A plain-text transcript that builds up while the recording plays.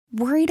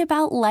Worried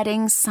about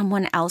letting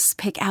someone else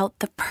pick out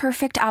the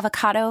perfect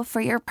avocado for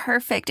your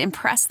perfect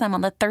impress them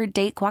on the third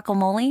date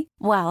guacamole?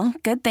 Well,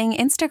 good thing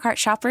Instacart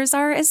shoppers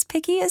are as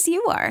picky as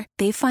you are.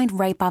 They find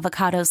ripe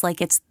avocados like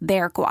it's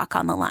their guac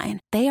on the line.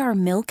 They are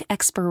milk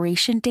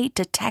expiration date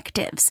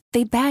detectives.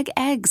 They bag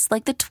eggs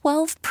like the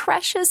 12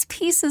 precious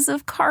pieces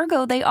of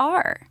cargo they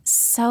are.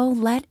 So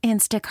let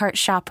Instacart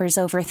shoppers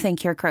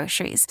overthink your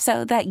groceries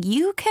so that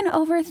you can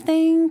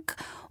overthink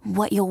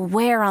what you'll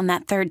wear on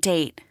that third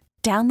date.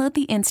 Download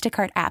the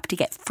Instacart app to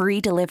get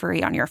free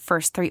delivery on your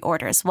first 3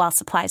 orders while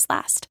supplies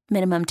last.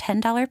 Minimum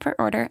 $10 per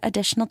order.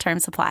 Additional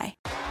terms apply.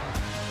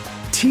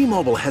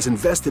 T-Mobile has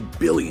invested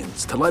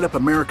billions to light up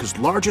America's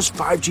largest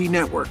 5G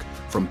network,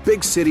 from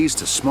big cities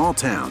to small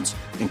towns,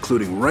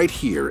 including right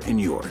here in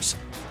yours.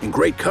 And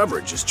great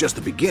coverage is just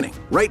the beginning.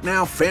 Right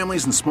now,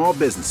 families and small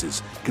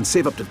businesses can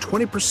save up to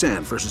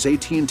 20% versus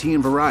AT&T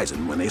and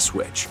Verizon when they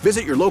switch.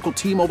 Visit your local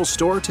T-Mobile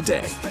store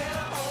today.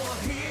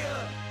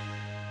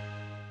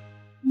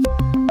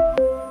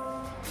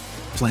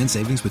 Plan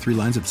savings with 3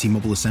 lines of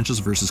T-Mobile Essentials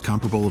versus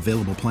comparable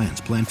available plans.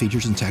 Plan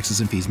features and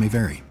taxes and fees may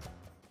vary.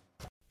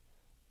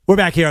 We're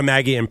back here on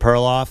Maggie and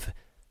Perloff.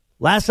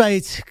 Last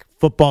night's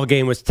football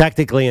game was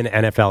technically an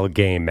NFL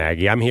game,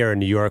 Maggie. I'm here in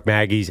New York.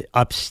 Maggie's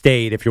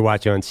upstate, if you're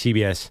watching on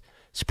CBS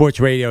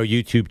Sports Radio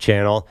YouTube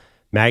channel.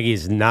 Maggie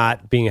is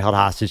not being held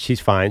hostage. She's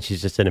fine.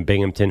 She's just in a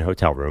Binghamton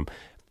hotel room.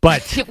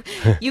 But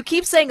you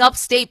keep saying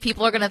upstate,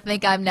 people are going to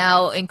think I'm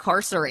now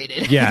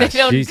incarcerated. Yeah,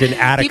 she's in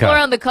Attica. People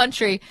around the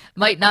country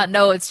might not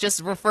know it's just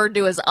referred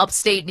to as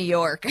upstate New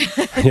York.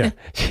 Yeah,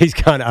 she's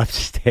gone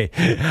upstate.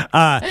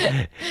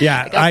 Yeah,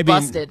 I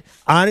busted. mean,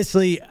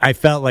 honestly, I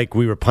felt like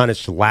we were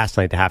punished last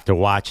night to have to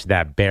watch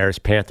that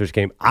Bears-Panthers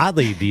game.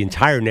 Oddly, the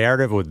entire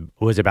narrative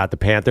was about the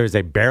Panthers.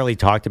 They barely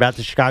talked about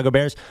the Chicago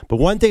Bears. But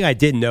one thing I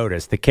did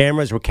notice, the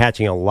cameras were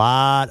catching a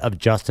lot of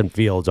Justin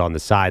Fields on the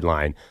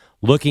sideline,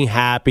 looking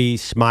happy,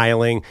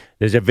 smiling.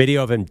 There's a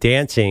video of him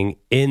dancing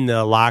in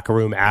the locker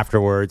room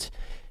afterwards,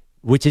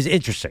 which is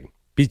interesting.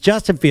 Because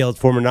Justin Fields,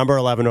 former number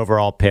 11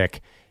 overall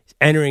pick,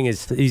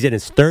 he's in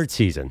his 3rd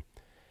season.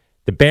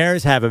 The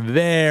Bears have a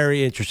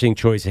very interesting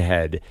choice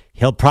ahead.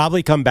 He'll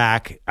probably come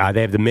back.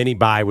 They have the mini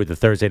bye with the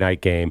Thursday night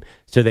game.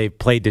 So they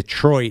play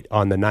Detroit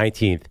on the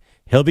 19th.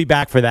 He'll be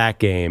back for that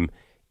game.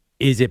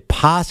 Is it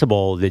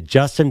possible that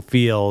Justin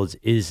Fields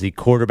is the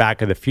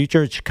quarterback of the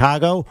future at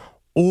Chicago?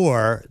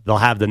 Or they'll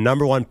have the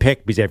number 1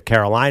 pick because they have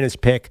Carolina's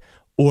pick,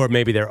 or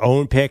maybe their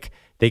own pick.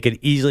 They could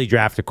easily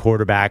draft a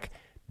quarterback.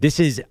 This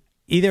is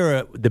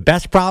either the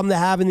best problem to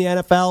have in the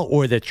NFL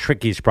or the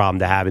trickiest problem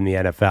to have in the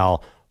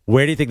NFL.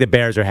 Where do you think the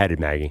Bears are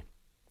headed, Maggie?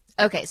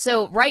 Okay,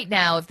 so right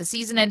now, if the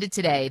season ended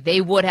today, they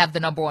would have the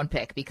number 1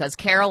 pick because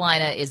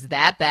Carolina is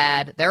that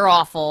bad. They're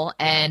awful,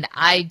 and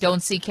I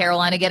don't see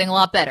Carolina getting a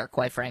lot better,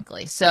 quite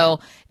frankly. So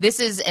this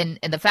is, and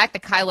the fact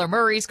that Kyler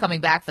Murray's coming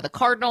back for the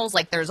Cardinals,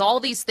 like there's all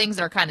these things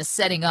that are kind of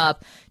setting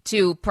up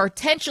to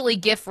potentially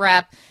gift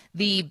wrap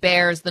the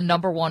Bears the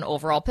number 1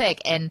 overall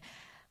pick. And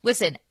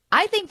listen,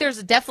 I think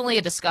there's definitely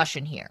a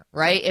discussion here,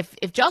 right?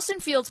 If Justin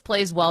Fields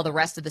plays well the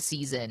rest of the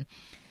season,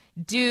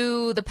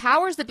 do the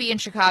powers that be in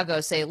Chicago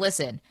say,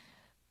 listen,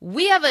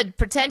 we have a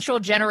potential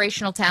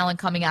generational talent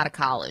coming out of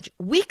college.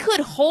 We could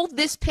hold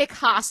this pick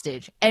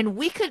hostage, and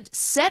we could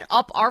set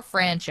up our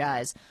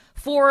franchise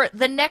for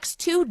the next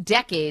 2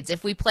 decades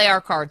if we play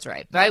our cards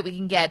right? We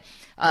can get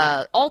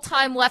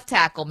all-time left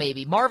tackle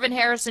maybe, Marvin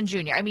Harrison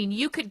Jr. I mean,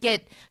 you could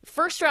get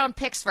first-round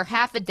picks for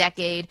half a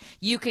decade.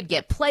 You could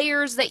get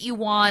players that you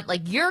want.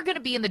 Like, you're going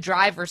to be in the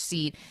driver's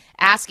seat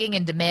asking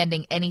and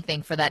demanding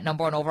anything for that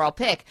number 1 overall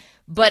pick.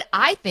 But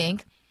I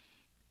think,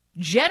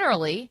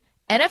 generally,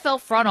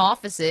 NFL front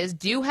offices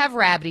do have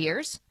rabbit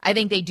ears. I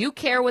think they do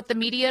care what the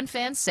media and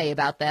fans say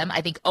about them.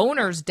 I think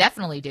owners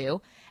definitely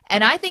do.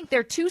 And I think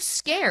they're too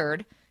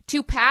scared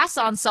to pass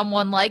on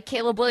someone like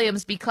Caleb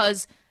Williams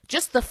because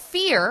just the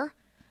fear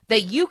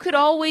that you could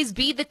always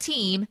be the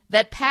team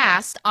that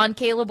passed on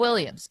Caleb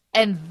Williams.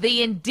 And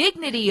the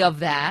indignity of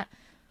that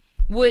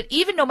would,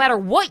 even no matter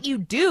what you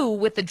do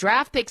with the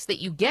draft picks that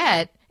you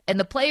get and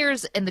the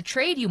players and the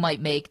trade you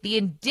might make, the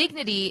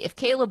indignity if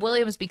Caleb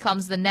Williams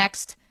becomes the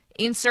next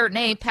insert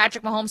name,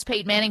 Patrick Mahomes,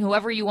 Peyton Manning,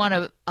 whoever you want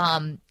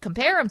to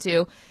compare him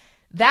to,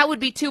 that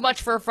would be too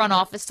much for a front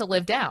office to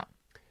live down.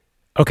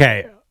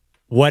 Okay,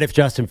 what if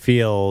Justin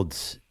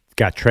Fields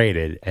got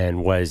traded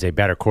and was a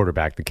better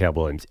quarterback than Caleb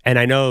Williams? And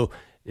I know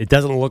it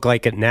doesn't look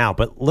like it now,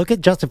 but look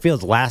at Justin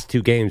Fields' last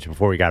 2 games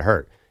before he got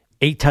hurt.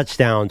 8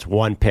 touchdowns,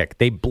 1 pick.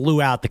 They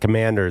blew out the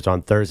Commanders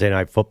on Thursday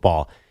Night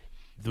Football.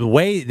 The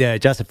way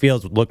that Justin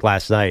Fields looked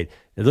last night,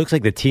 it looks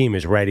like the team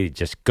is ready to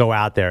just go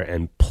out there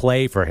and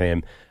play for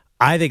him.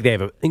 I think they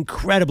have an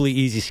incredibly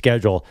easy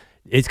schedule.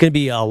 It's going to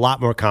be a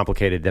lot more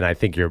complicated than I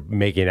think you're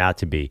making it out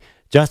to be.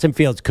 Justin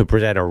Fields could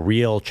present a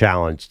real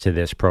challenge to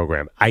this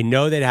program. I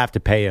know they'd have to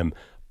pay him,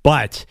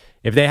 but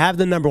if they have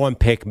the number 1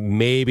 pick,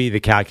 maybe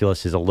the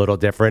calculus is a little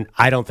different.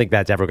 I don't think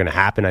that's ever going to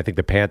happen. I think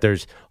the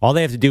Panthers, all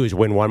they have to do is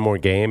win 1 more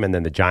game, and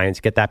then the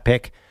Giants get that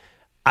pick.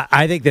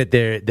 I think that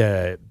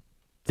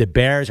the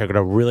Bears are going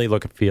to really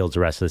look at Fields the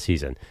rest of the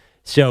season.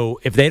 So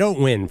if they don't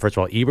win, first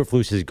of all,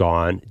 Eberflus is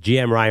gone.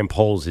 GM Ryan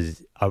Poles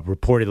is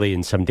reportedly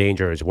in some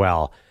danger as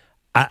well.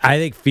 I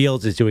think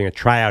Fields is doing a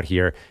tryout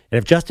here. And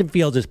if Justin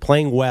Fields is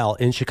playing well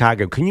in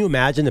Chicago, can you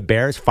imagine the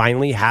Bears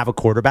finally have a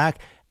quarterback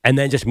and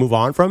then just move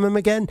on from him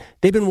again?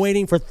 They've been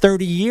waiting for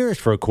 30 years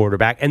for a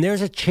quarterback, and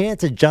there's a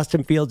chance that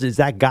Justin Fields is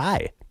that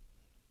guy.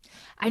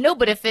 I know,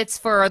 but if it's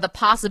for the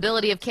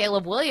possibility of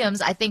Caleb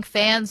Williams, I think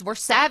fans were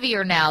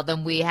savvier now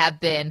than we have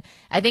been.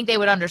 I think they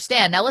would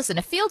understand. Now, listen,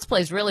 if Fields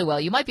plays really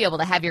well, you might be able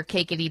to have your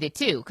cake and eat it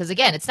too. Because,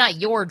 again, it's not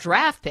your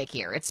draft pick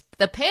here. It's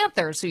the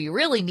Panthers who you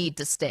really need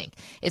to stink.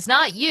 It's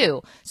not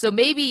you. So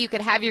maybe you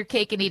could have your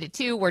cake and eat it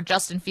too, where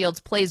Justin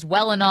Fields plays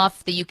well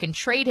enough that you can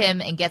trade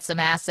him and get some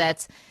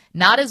assets.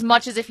 Not as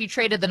much as if you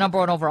traded the number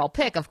 1 overall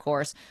pick, of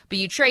course, but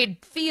you trade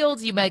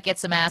Fields, you might get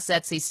some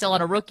assets. He's still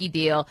on a rookie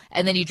deal,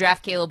 and then you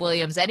draft Caleb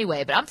Williams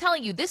anyway. But I'm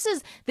telling you, this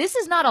is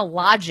not a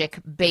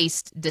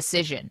logic-based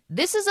decision.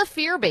 This is a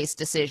fear-based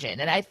decision,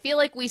 and I feel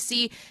like we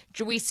see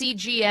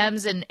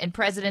GMs and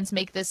presidents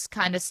make this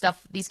kind of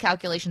stuff, these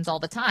calculations all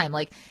the time.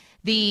 Like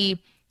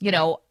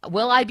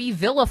will I be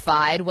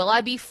vilified? Will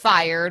I be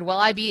fired? Will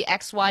I be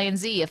X, Y, and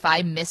Z if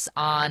I miss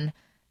on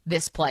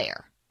this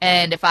player?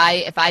 And if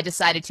I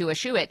decided to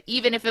eschew it,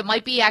 even if it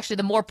might be actually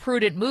the more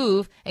prudent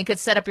move and could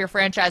set up your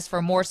franchise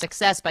for more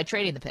success by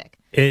trading the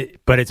pick.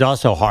 But it's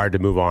also hard to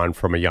move on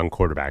from a young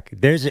quarterback.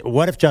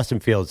 What if Justin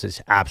Fields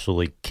just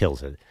absolutely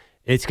kills it?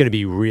 It's going to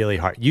be really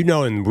hard.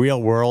 In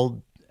real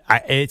world,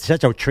 it's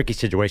such a tricky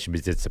situation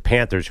because it's the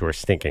Panthers who are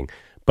stinking.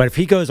 But if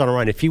he goes on a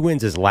run, if he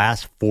wins his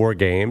last 4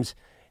 games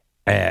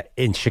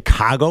in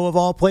Chicago of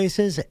all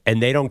places,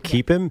 and they don't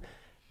keep him,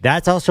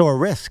 that's also a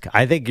risk.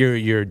 I think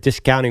you're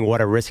discounting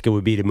what a risk it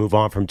would be to move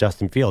on from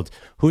Justin Fields,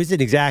 who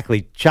isn't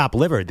exactly chopped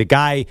liver. The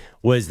guy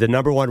was the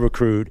number 1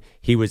 recruit.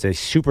 He was a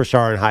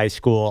superstar in high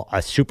school, a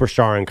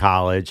superstar in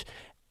college.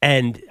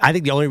 And I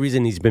think the only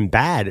reason he's been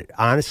bad,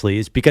 honestly,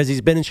 is because he's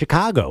been in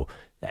Chicago.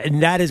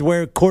 And that is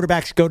where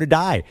quarterbacks go to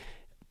die.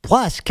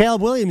 Plus,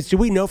 Caleb Williams, do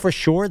we know for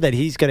sure that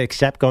he's going to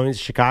accept going to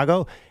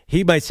Chicago?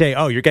 He might say,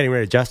 oh, you're getting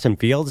rid of Justin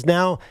Fields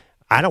now?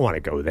 I don't want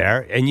to go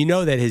there. And you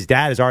know that his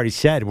dad has already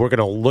said we're going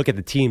to look at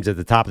the teams at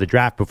the top of the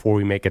draft before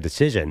we make a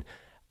decision.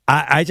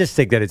 I just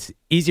think that it's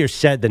easier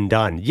said than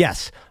done.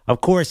 Yes,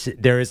 of course,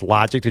 there is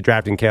logic to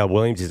drafting Caleb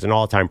Williams. He's an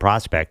all-time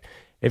prospect.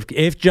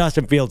 If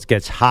Justin Fields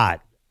gets hot,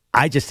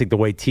 I just think the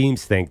way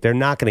teams think, they're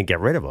not going to get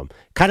rid of him.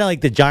 Kind of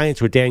like the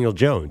Giants with Daniel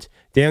Jones.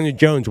 Daniel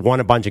Jones won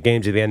a bunch of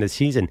games at the end of the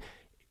season.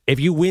 If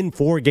you win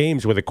 4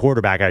 games with a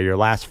quarterback out of your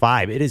last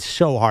 5, it is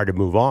so hard to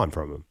move on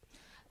from him.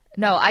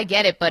 No, I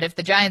get it, but if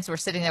the Giants were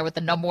sitting there with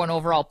the number 1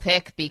 overall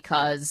pick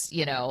because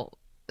it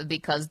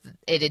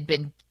had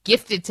been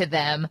gifted to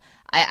them,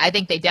 I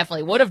think they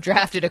definitely would have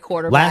drafted a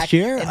quarterback. Last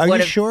year? Are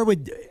you sure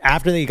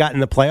after they got in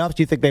the playoffs,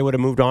 do you think they would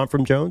have moved on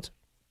from Jones?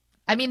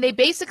 I mean, they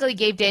basically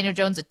gave Daniel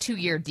Jones a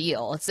 2-year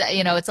deal. It's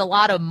it's a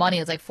lot of money.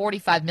 It's like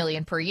 $45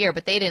 million per year,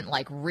 but they didn't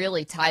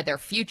really tie their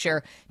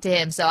future to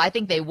him. So I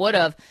think they would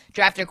have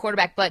drafted a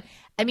quarterback. But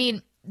I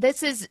mean,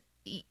 this is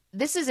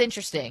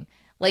interesting.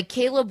 Like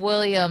Caleb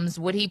Williams,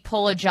 would he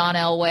pull a John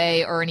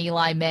Elway or an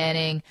Eli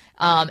Manning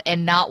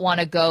and not want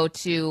to go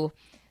to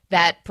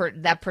that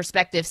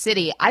prospective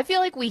city? I feel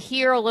like we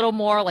hear a little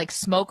more like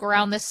smoke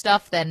around this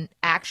stuff than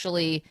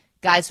actually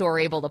guys who are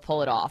able to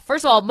pull it off.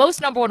 First of all,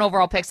 most number 1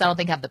 overall picks I don't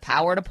think have the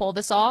power to pull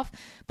this off.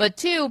 But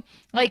 2,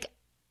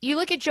 you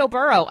look at Joe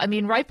Burrow. I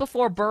mean, right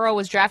before Burrow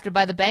was drafted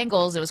by the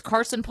Bengals, it was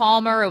Carson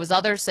Palmer. It was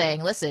others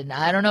saying, listen,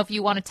 I don't know if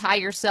you want to tie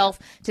yourself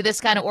to this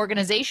kind of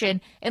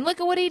organization. And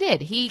look at what he did.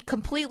 He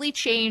completely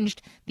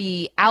changed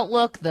the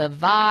outlook, the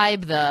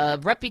vibe, the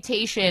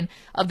reputation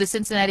of the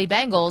Cincinnati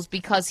Bengals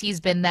because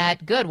he's been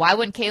that good. Why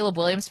wouldn't Caleb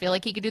Williams feel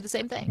like he could do the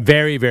same thing?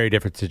 Very, very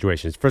different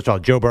situations. First of all,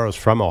 Joe Burrow's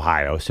from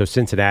Ohio, so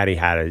Cincinnati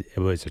it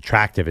was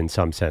attractive in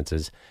some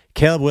senses.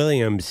 Caleb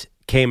Williams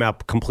came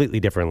up completely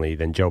differently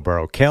than Joe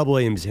Burrow. Caleb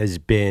Williams has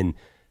been,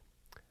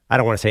 I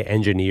don't want to say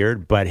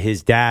engineered, but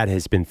his dad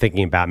has been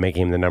thinking about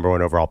making him the number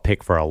 1 overall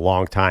pick for a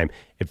long time.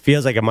 It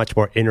feels like a much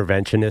more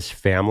interventionist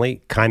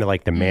family, kind of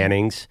like the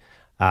Mannings,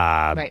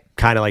 right.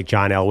 Kind of like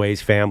John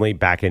Elway's family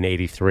back in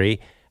 '83.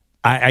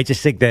 I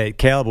just think that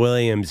Caleb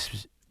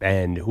Williams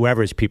and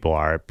whoever his people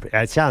are,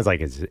 it sounds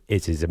like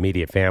it's his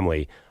immediate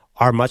family,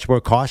 are much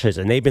more cautious.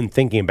 And they've been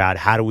thinking about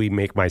how do we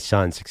make my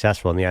son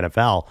successful in the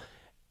NFL.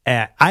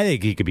 I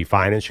think he could be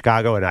fine in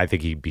Chicago, and I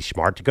think he'd be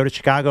smart to go to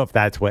Chicago if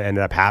that's what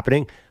ended up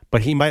happening.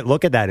 But he might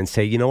look at that and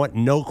say, you know what?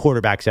 No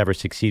quarterback's ever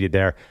succeeded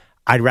there.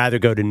 I'd rather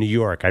go to New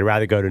York. I'd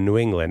rather go to New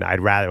England.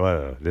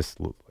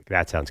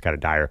 That sounds kind of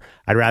dire.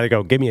 I'd rather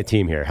go, give me a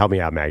team here. Help me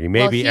out, Maggie.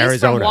 Maybe he's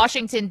Arizona. From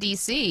Washington,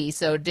 D.C.,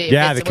 so the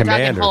we're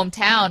Commanders. talking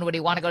hometown. Would he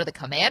want to go to the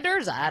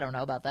Commanders? I don't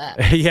know about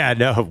that. Yeah,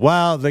 no.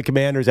 Well, the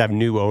Commanders have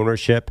new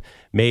ownership.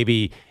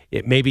 Maybe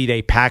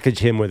they package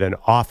him with an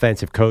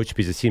offensive coach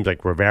because it seems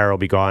like Rivera will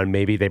be gone.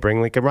 Maybe they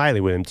bring Lincoln Riley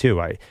with him, too.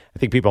 I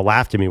think people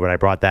laughed at me when I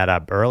brought that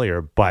up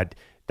earlier, but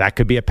That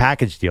could be a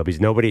package deal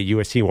because nobody at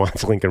USC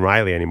wants Lincoln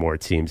Riley anymore,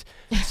 it seems.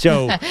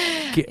 So,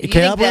 you think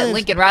that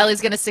Lincoln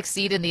Riley's going to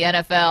succeed in the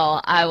NFL?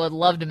 I would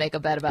love to make a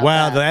bet about that.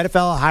 Well, the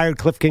NFL hired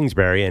Cliff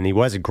Kingsbury, and he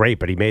wasn't great,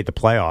 but he made the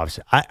playoffs.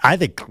 I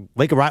think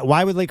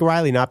why would Lincoln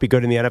Riley not be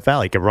good in the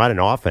NFL? He can run an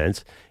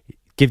offense,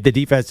 give the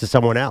defense to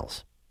someone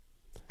else.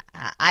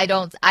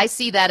 I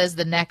see that as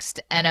the next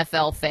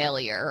NFL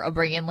failure of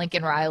bringing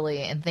Lincoln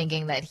Riley and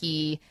thinking that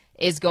he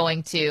is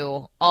going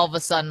to all of a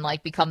sudden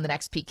like become the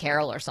next Pete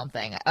Carroll or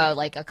something,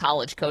 like a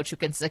college coach who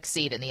can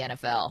succeed in the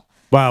NFL.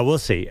 Well, we'll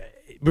see.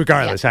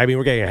 Regardless, I mean,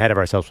 we're getting ahead of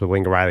ourselves with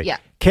Lincoln Riley. Yeah.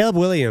 Caleb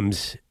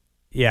Williams,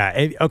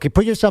 okay,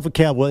 put yourself in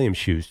Caleb Williams'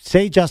 shoes.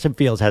 Say Justin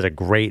Fields has a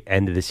great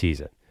end of the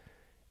season.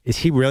 Is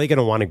he really going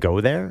to want to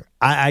go there?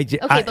 He's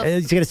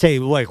going to say,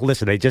 like,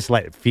 listen, they just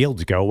let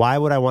Fields go. Why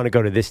would I want to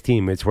go to this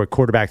team? It's where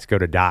quarterbacks go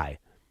to die.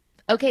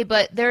 Okay,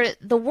 but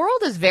the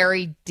world is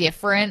very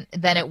different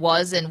than it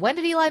was. And when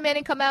did Eli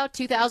Manning come out?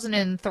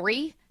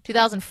 2003?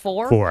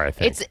 2004? 4, I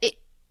think.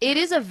 It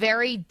is a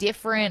very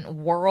different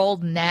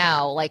world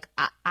now. Like,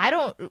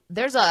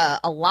 there's a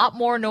lot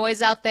more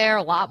noise out there,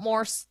 a lot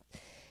more.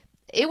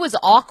 It was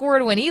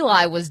awkward when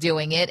Eli was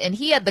doing it, and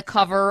he had the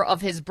cover of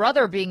his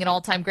brother being an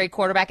all-time great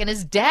quarterback and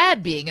his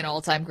dad being an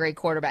all-time great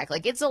quarterback.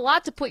 Like, it's a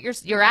lot to put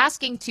you're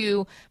asking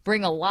to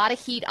bring a lot of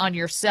heat on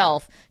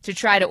yourself to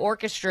try to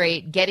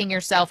orchestrate getting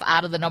yourself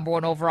out of the number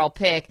 1 overall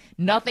pick.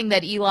 Nothing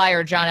that Eli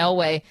or John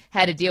Elway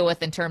had to deal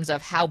with in terms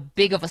of how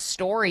big of a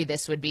story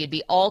this would be. It'd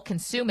be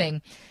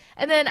all-consuming.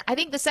 And then I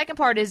think the second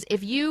part is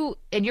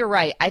and you're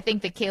right, I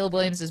think that Caleb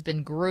Williams has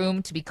been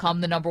groomed to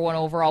become the number 1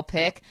 overall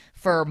pick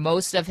for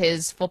most of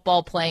his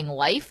football playing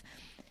life.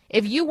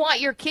 If you want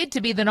your kid to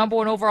be the number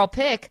 1 overall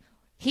pick,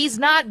 he's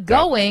not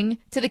going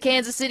to the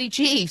Kansas City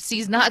Chiefs.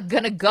 He's not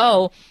going to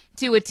go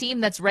to a team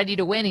that's ready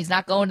to win. He's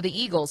not going to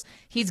the Eagles.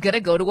 He's going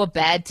to go to a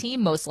bad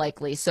team most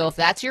likely. So if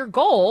that's your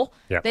goal,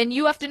 then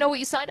you have to know what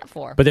you signed up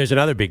for. But there's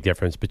another big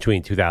difference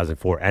between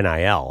 2004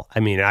 NIL. I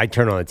mean, I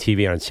turn on the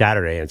TV on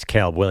Saturday and it's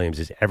Caleb Williams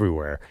is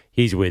everywhere.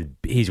 He's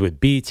with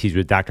Beats, he's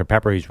with Dr.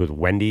 Pepper, he's with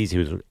Wendy's, he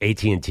was with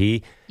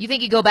AT&T. You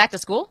think he'd go back to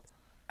school?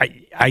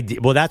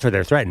 Well, that's what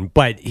they're threatened.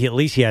 But at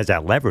least he has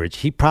that leverage.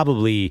 He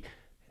probably,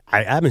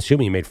 I'm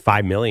assuming he made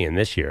 $5 million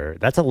this year.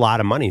 That's a lot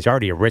of money. He's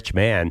already a rich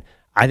man.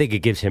 I think it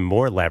gives him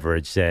more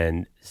leverage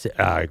than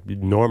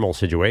normal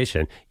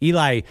situation.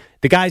 Eli,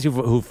 the guys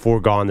who've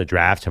foregone the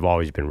drafts have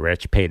always been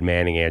rich. Peyton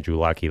Manning, Andrew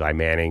Luck, Eli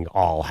Manning,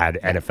 all had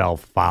NFL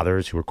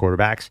fathers who were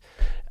quarterbacks.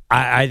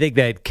 I think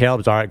that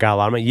Caleb's got a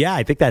lot of money. Yeah,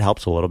 I think that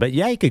helps a little bit.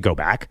 Yeah, he could go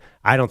back.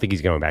 I don't think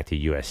he's going back to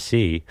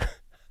USC.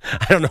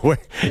 I don't know where.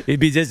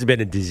 This has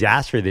been a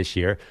disaster this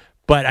year.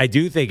 But I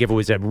do think if it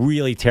was a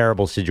really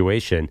terrible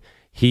situation,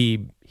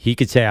 he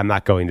could say, I'm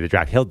not going to the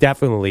draft. He'll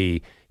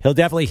definitely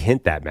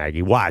hint that,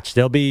 Maggie. Watch.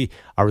 There'll be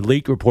a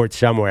leak report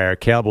somewhere.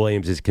 Caleb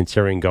Williams is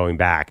considering going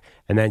back,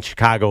 and then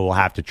Chicago will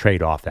have to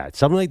trade off that.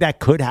 Something like that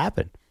could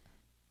happen.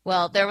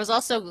 Well, there was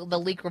also the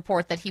leak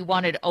report that he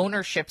wanted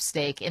ownership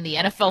stake in the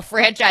NFL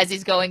franchise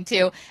he's going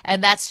to,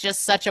 and that's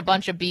just such a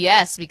bunch of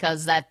BS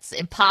because that's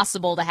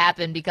impossible to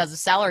happen because of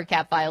salary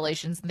cap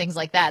violations and things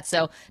like that.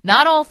 So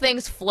not all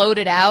things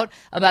floated out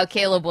about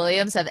Caleb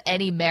Williams have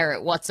any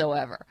merit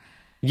whatsoever.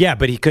 Yeah,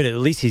 but at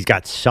least he's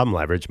got some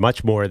leverage,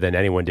 much more than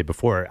anyone did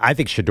before. I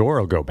think Shador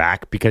will go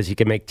back because he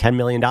can make $10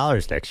 million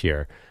next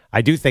year.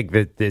 I do think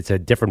that it's a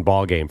different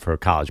ballgame for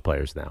college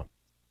players now.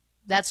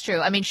 That's true.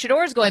 I mean,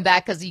 Shador's going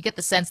back because you get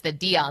the sense that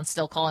Deion's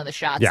still calling the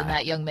shots in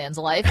that young man's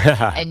life,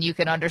 and you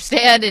can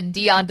understand, and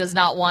Deion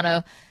doesn't want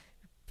to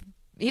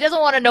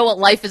know what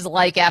life is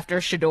like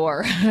after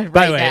Shador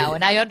now,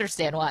 and I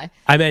understand why.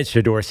 I meant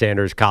Shador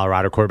Sanders,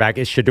 Colorado quarterback.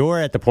 Is Shador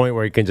at the point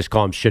where you can just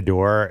call him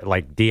Shador,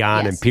 like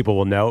Deion, and people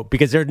will know?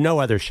 Because there are no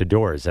other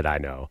Shadors that I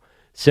know.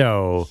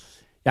 So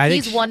I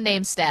think he's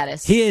one-name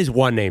status. He is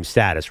one-name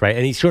status, right?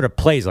 And he sort of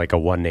plays like a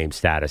one-name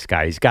status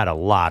guy. He's got a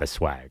lot of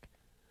swag.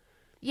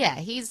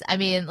 Yeah,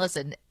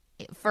 listen,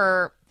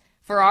 for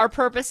our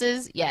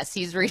purposes, yes,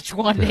 he's reached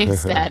one-name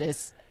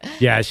status.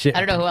 Yeah, I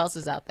don't know who else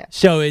is out there.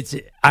 So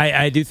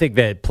I do think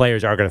that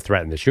players are going to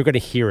threaten this. You're going to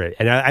hear it.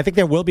 And I think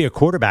there will be a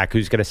quarterback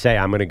who's going to say,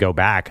 I'm going to go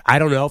back. I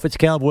don't know if it's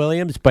Caleb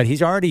Williams, but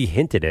he's already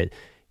hinted it.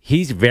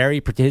 His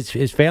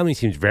family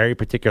seems very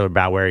particular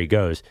about where he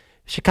goes.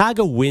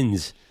 Chicago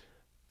wins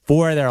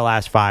 4 of their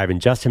last 5, and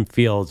Justin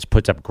Fields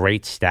puts up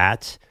great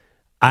stats.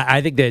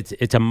 I think that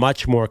it's a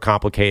much more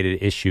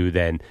complicated issue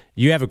than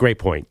you have a great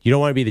point. You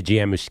don't want to be the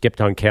GM who skipped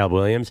on Caleb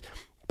Williams,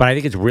 but I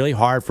think it's really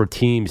hard for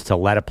teams to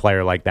let a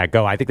player like that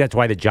go. I think that's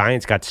why the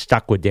Giants got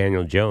stuck with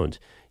Daniel Jones.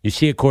 You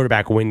see a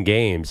quarterback win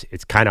games,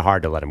 it's kind of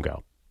hard to let him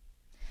go.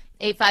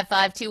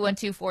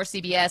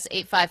 855-212-4CBS,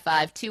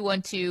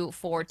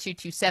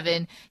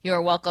 855-212-4227.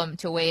 You're welcome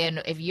to weigh in.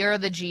 If you're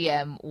the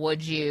GM,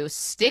 would you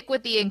stick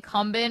with the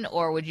incumbent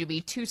or would you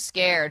be too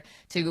scared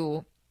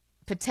to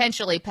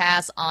potentially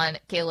pass on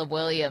Caleb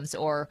Williams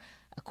or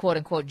a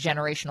quote-unquote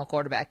generational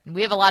quarterback?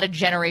 We have a lot of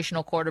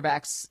generational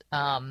quarterbacks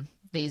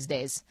these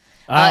days.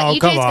 Oh, EJ's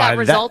come on. got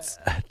results.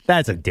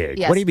 That's a dig.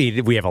 Yes. What do you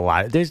mean we have a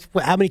lot?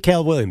 How many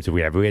Caleb Williams do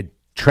we have? We had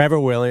Trevor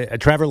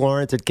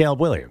Lawrence and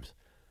Caleb Williams.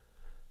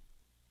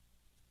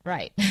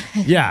 Right.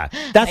 Yeah,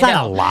 that's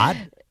not a lot.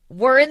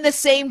 We're in the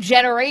same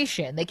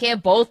generation. They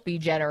can't both be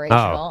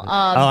generational.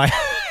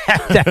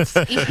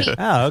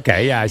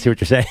 Okay. Yeah, I see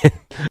what you're saying.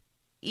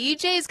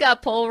 EJ's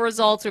got poll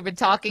results. We've been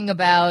talking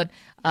about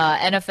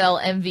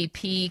NFL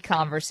MVP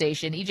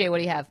conversation. EJ, what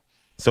do you have?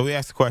 So we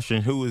asked the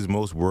question, who is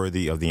most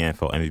worthy of the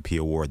NFL MVP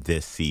award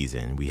this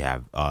season? We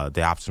have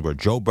the options were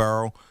Joe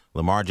Burrow,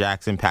 Lamar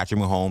Jackson, Patrick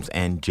Mahomes,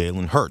 and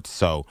Jalen Hurts.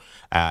 So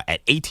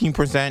at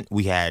 18%,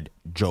 we had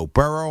Joe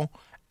Burrow.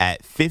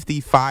 At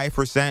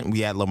 55%,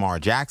 we had Lamar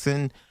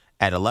Jackson.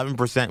 At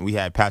 11%, we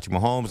had Patrick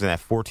Mahomes. And at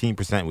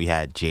 14%, we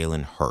had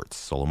Jalen Hurts.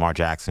 So Lamar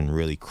Jackson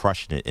really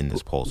crushing it in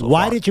this poll so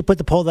Why far. did you put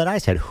the poll that I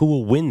said? Who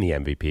will win the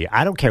MVP?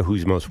 I don't care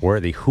who's most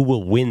worthy. Who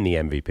will win the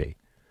MVP?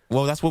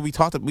 Well, that's what we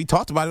talked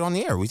about it on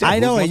the air. We said I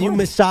know, and you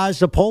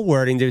massaged the poll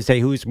wording to say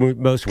who's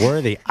most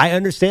worthy. I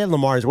understand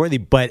Lamar is worthy,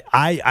 but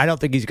I don't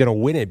think he's going to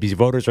win it because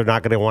voters are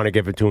not going to want to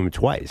give it to him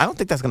twice. I don't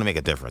think that's going to make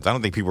a difference. I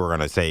don't think people are going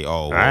to say,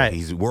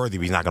 he's worthy,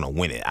 but he's not going to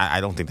win it. I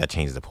don't think that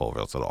changes the poll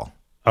results at all.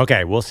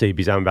 Okay, we'll see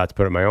because I'm about to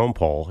put in my own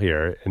poll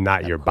here and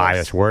not your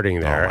biased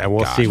wording there, and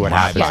we'll see what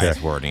happens.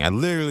 Biased wording. I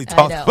literally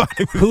talked about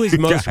it. Who is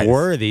most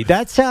worthy?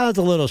 That sounds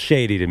a little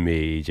shady to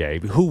me,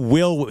 EJ.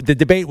 The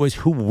debate was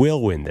who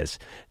will win this.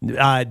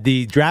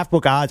 The draft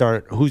book odds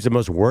aren't who's the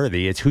most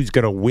worthy. It's who's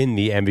going to win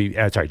the MVP.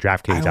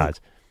 DraftKings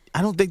odds.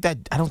 I don't think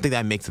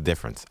that makes a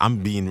difference.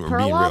 I'm being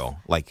real.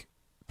 Like.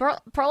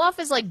 Perloff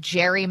is like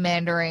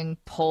gerrymandering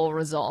poll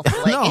results.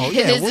 Like, what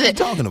are you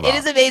talking about? It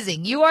is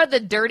amazing. You are the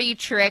dirty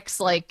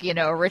tricks,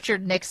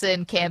 Richard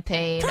Nixon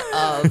campaign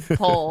of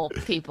poll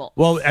people.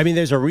 Well, I mean,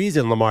 there's a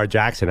reason Lamar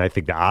Jackson, I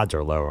think the odds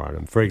are lower on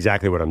him for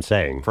exactly what I'm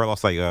saying.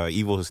 Perloff's like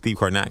evil Steve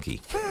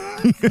Kornacki.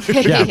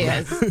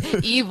 Yes.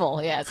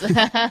 Evil, yes.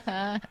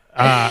 Okay,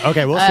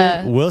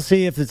 we'll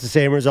see if it's the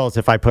same results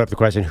if I put up the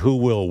question, who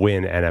will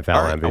win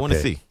NFL MVP? I want to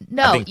see.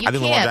 No, I think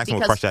Lamar Jackson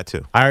will crush that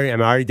too. I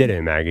already did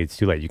it, Maggie. It's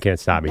too late. You can't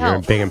stop me. No. You're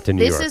in Binghamton,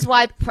 New York. This is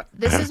why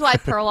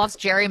Perloff's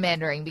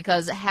gerrymandering,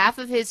 because half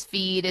of his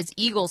feed is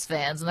Eagles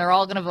fans, and they're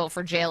all going to vote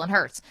for Jalen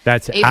Hurts.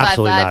 That's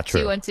absolutely not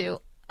true.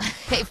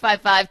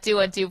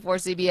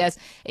 855-212-855-212-4CBS,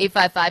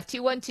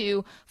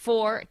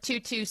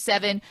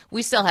 855-212-4227.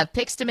 We still have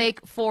picks to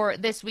make for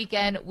this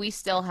weekend. We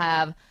still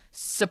have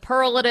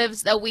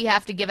superlatives that we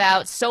have to give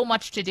out. So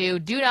much to do.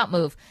 Do not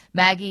move.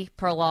 Maggie,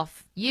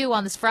 Perloff, you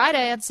on this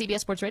Friday on CBS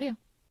Sports Radio.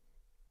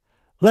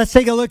 Let's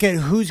take a look at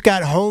who's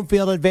got home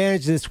field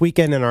advantage this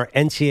weekend in our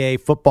NCAA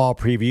football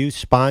preview,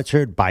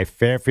 sponsored by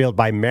Fairfield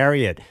by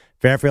Marriott.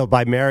 Fairfield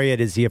by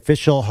Marriott is the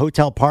official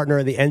hotel partner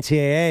of the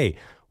NCAA.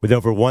 With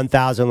over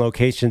 1,000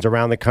 locations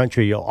around the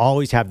country, you'll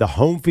always have the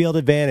home field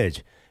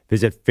advantage.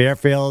 Visit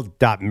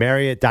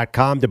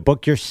fairfield.marriott.com to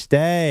book your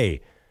stay.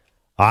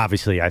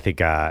 Obviously, I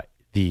think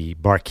the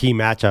marquee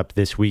matchup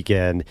this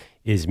weekend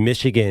is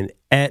Michigan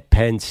at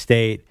Penn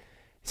State.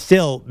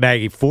 Still,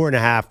 Maggie,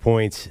 4.5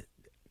 points,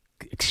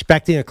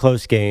 expecting a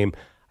close game.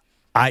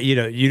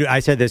 I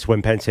said this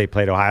when Penn State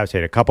played Ohio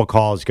State. A couple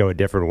calls go a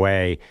different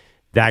way.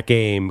 That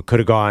game could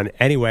have gone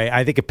anyway.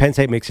 I think if Penn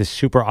State makes it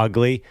super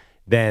ugly,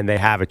 then they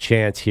have a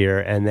chance here,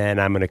 and then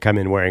I'm going to come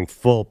in wearing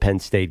full Penn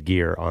State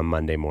gear on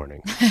Monday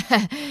morning.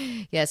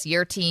 Yes,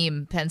 your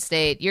team, Penn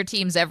State. Your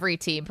team's every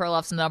team.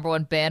 Perloff's the number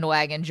one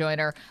bandwagon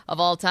joiner of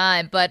all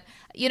time. But,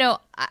 I'm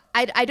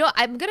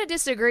going to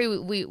disagree.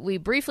 We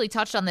briefly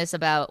touched on this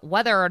about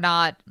whether or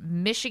not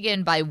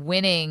Michigan, by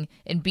winning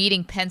and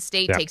beating Penn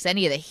State, takes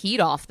any of the heat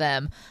off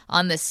them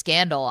on this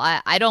scandal.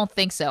 I don't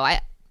think so.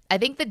 I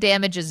think the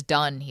damage is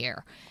done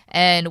here.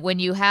 And when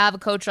you have a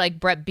coach like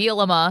Brett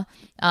Bielema,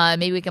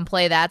 maybe we can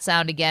play that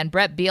sound again,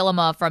 Brett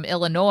Bielema from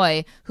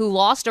Illinois, who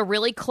lost a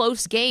really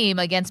close game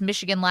against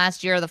Michigan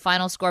last year. The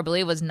final score, I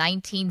believe, was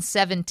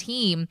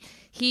 19-17.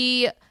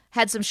 He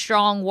had some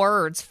strong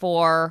words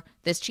for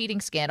this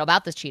cheating scandal,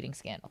 about this cheating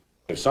scandal.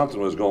 If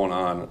something was going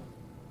on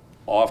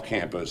off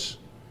campus,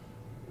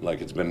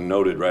 like it's been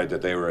noted, right,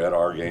 that they were at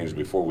our games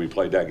before we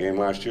played that game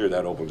last year,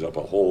 that opens up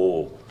a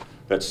whole,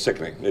 that's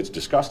sickening. It's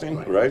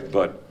disgusting, right?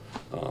 But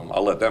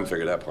I'll let them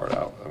figure that part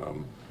out.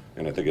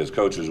 And I think as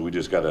coaches, we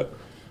just got to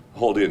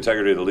hold the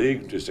integrity of the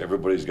league. Just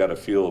everybody's got to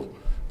feel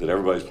that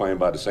everybody's playing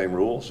by the same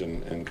rules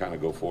and kind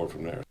of go forward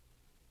from there.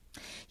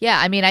 Yeah,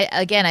 I mean,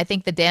 I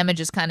think the damage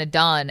is kind of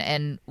done.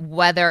 And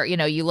whether,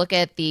 you look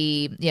at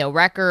the,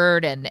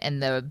 record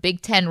and the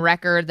Big Ten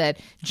record that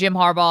Jim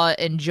Harbaugh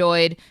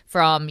enjoyed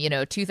from,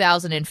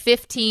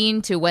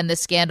 2015 to when the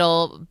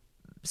scandal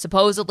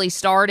supposedly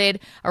started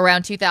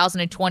around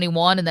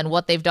 2021, and then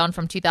what they've done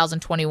from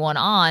 2021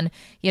 on,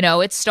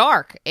 it's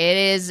stark.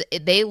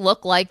 They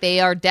look like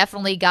they are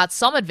definitely got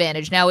some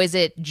advantage. Now, is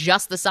it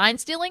just the sign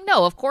stealing?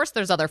 No, of course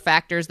there's other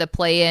factors that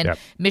play in. Yep.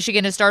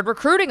 Michigan has started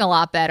recruiting a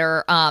lot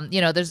better.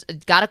 There's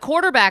got a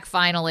quarterback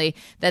finally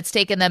that's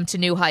taken them to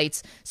new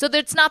heights. So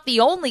that's not the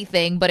only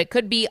thing, but it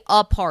could be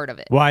a part of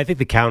it. Well, I think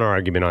the counter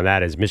argument on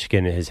that is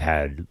Michigan has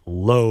had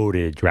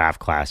loaded draft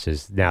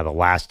classes now the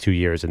last 2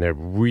 years, and they're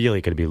really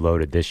going to be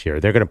loaded this year.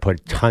 They're going to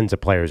put tons of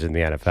players in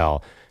the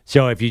NFL.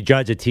 So if you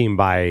judge a team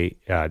by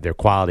their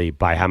quality,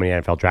 by how many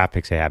NFL draft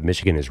picks they have,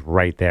 Michigan is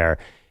right there.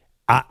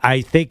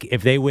 I think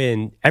if they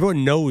win,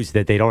 everyone knows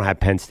that they don't have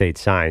Penn State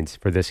signs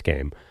for this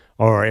game.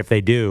 Or if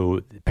they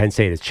do, Penn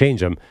State has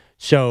changed them.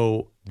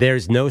 So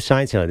there's no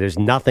sign stealing. There's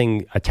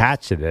nothing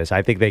attached to this.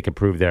 I think they can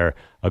prove they're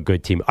a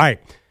good team. All right,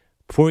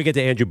 before we get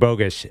to Andrew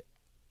Bogus,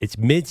 it's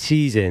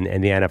midseason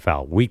in the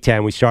NFL. Week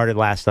 10, we started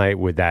last night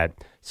with that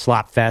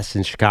slop fest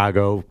in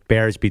Chicago.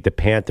 Bears beat the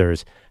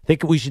Panthers. I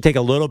think we should take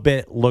a little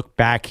bit look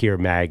back here,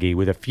 Maggie,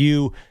 with a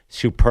few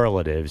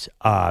superlatives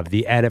of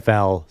the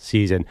NFL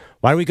season.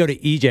 Why don't we go to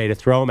EJ to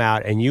throw them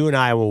out, and you and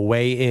I will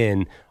weigh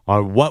in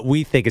on what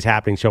we think is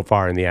happening so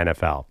far in the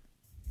NFL.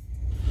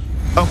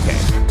 Okay,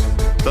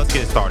 so let's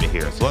get it started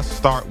here. So let's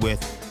start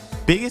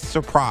with biggest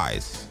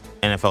surprise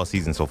NFL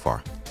season so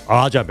far. Oh,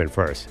 I'll jump in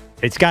first.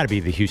 It's got to be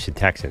the Houston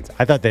Texans.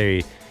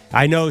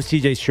 I know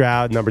C.J.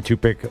 Stroud, number 2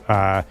 pick,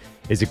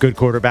 is a good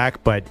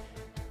quarterback, but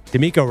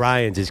DeMeco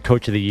Ryans is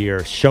coach of the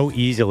year so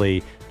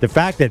easily. The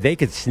fact that they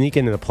could sneak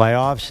into the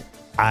playoffs,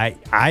 I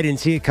didn't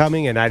see it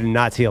coming, and I did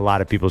not see a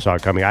lot of people saw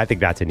it coming. I think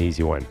that's an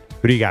easy one.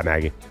 Who do you got,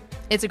 Maggie?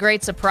 It's a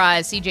great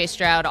surprise. C.J.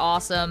 Stroud,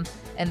 awesome.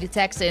 And the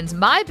Texans.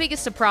 My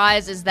biggest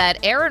surprise is that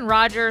Aaron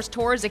Rodgers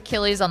tore his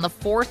Achilles on the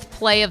 4th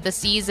play of the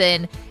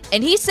season,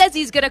 and he says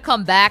he's going to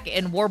come back,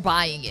 and we're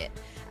buying it.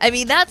 I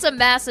mean, that's a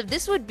massive.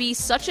 This would be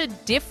such a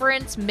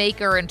difference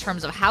maker in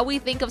terms of how we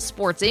think of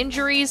sports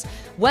injuries.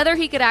 Whether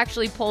he could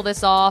actually pull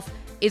this off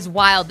is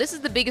wild. This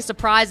is the biggest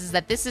surprise, is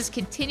that this has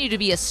continued to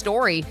be a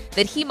story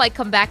that he might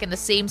come back in the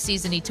same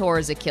season he tore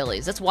his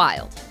Achilles. That's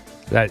wild.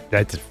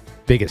 That's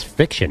biggest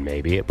fiction,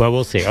 maybe, but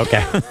we'll see.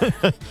 Okay.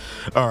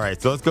 All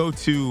right, so let's go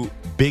to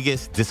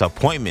biggest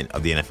disappointment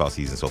of the NFL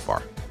season so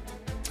far.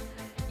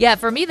 Yeah,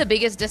 for me, the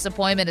biggest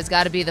disappointment has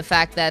got to be the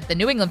fact that the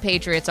New England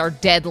Patriots are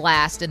dead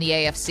last in the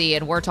AFC,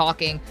 and we're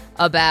talking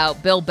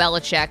about Bill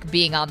Belichick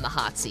being on the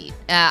hot seat.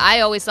 I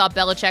always thought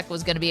Belichick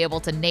was going to be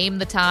able to name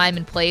the time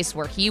and place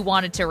where he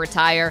wanted to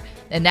retire,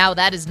 and now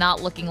that is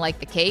not looking like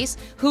the case.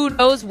 Who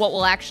knows what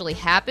will actually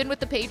happen with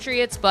the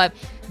Patriots, but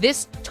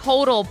this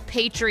total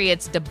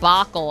Patriots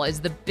debacle is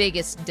the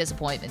biggest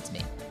disappointment to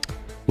me.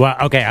 Well,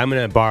 okay, I'm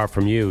going to borrow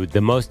from you. The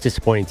most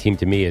disappointing team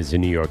to me is the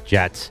New York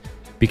Jets,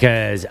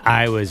 because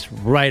I was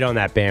right on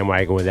that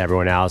bandwagon with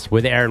everyone else.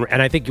 With Aaron,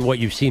 and I think what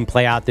you've seen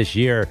play out this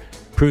year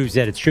proves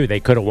that it's true. They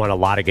could have won a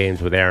lot of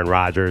games with Aaron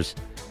Rodgers.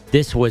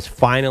 This was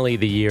finally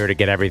the year to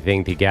get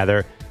everything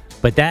together.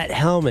 But that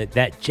helmet,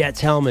 that Jets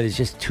helmet, is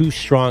just too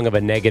strong of a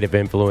negative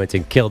influence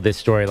and killed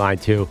this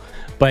storyline too.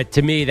 But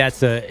to me,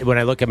 when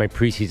I look at my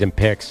preseason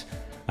picks,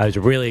 I was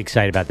really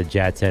excited about the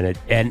Jets,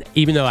 and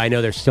even though I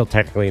know they're still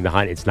technically in the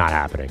hunt, it's not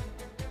happening.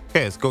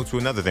 Okay, let's go to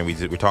another thing.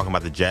 We're talking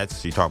about the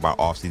Jets. You talk about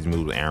offseason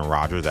moves with Aaron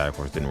Rodgers. That, of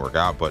course, didn't work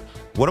out. But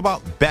what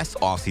about best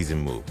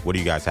offseason move? What do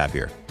you guys have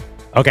here?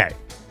 Okay.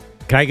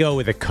 Can I go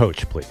with a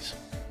coach, please?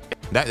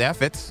 That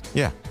fits.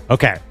 Yeah.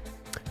 Okay.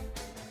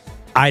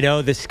 I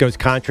know this goes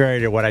contrary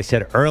to what I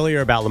said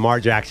earlier about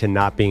Lamar Jackson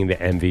not being the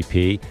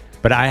MVP,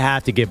 but I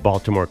have to give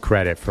Baltimore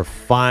credit for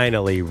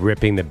finally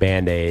ripping the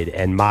Band-Aid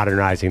and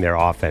modernizing their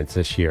offense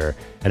this year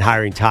and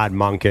hiring Todd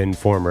Monken,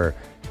 former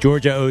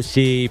Georgia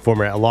OC,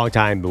 a long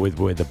time with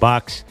the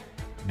Bucs.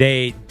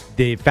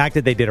 The fact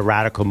that they did a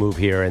radical move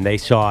here and they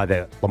saw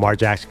that Lamar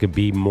Jackson could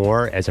be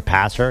more as a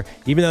passer,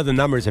 even though the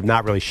numbers have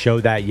not really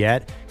showed that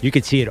yet, you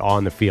could see it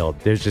on the field.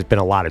 There's just been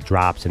a lot of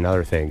drops and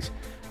other things.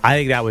 I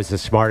think that was the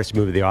smartest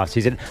move of the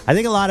offseason. I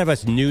think a lot of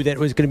us knew that it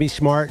was going to be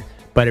smart,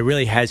 but it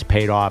really has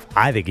paid off,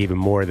 I think, even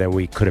more than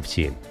we could have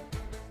seen.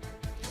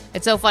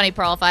 It's so funny,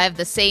 Perloff. I have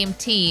the same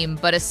team,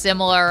 but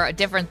a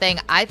different thing.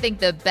 I think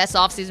the best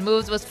offseason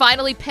moves was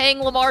finally paying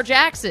Lamar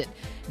Jackson.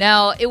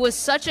 Now,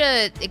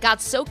 it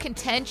got so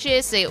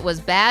contentious. It was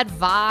bad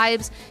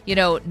vibes.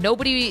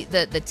 Nobody,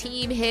 the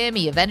team,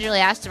 he eventually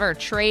asked for a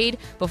trade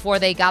before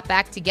they got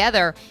back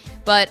together.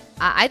 But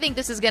I think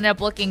this is going to end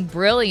up looking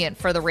brilliant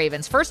for the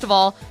Ravens. First of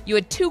all, you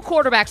had 2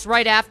 quarterbacks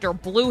right after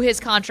blew his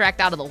contract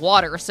out of the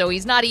water. So he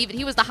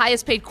was the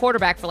highest paid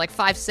quarterback for like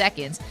 5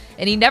 seconds,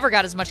 and he never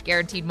got as much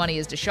guaranteed money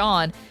as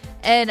Deshaun.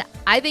 And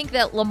I think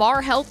that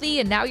Lamar healthy,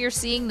 and now you're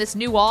seeing this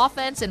new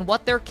offense and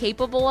what they're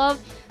capable of.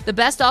 The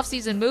best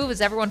offseason move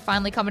is everyone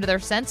finally coming to their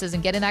senses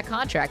and getting that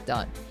contract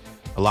done.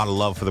 A lot of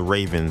love for the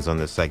Ravens on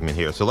this segment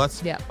here. So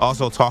let's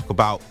also talk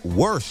about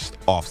worst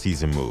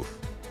offseason move.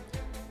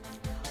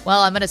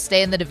 Well, I'm going to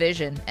stay in the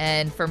division,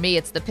 and for me,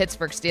 it's the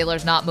Pittsburgh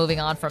Steelers not moving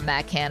on from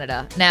Matt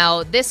Canada.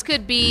 Now, this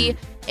could be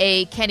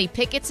a Kenny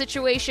Pickett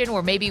situation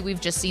where maybe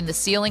we've just seen the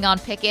ceiling on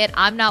Pickett.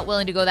 I'm not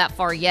willing to go that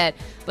far yet,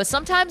 but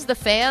sometimes the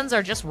fans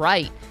are just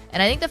right,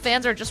 and I think the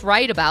fans are just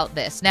right about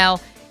this. Now,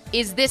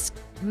 is this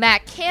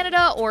Matt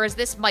Canada, or is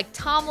this Mike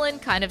Tomlin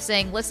kind of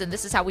saying, listen,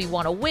 this is how we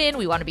want to win,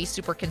 we want to be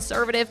super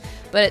conservative?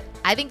 But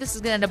I think this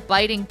is going to end up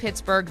biting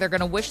Pittsburgh. They're going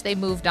to wish they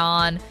moved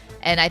on,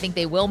 and I think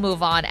they will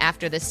move on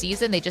after this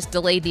season. They just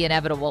delayed the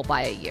inevitable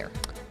by a year.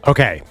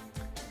 Okay.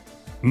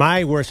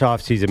 My worst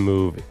offseason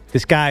move,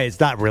 this guy, it's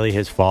not really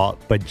his fault,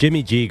 but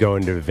Jimmy G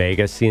going to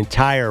Vegas, the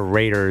entire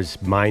Raiders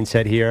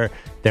mindset here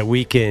that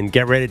we can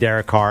get rid of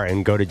Derek Carr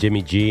and go to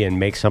Jimmy G and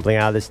make something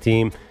out of this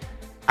team.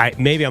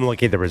 maybe I'm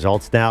looking at the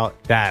results now.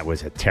 That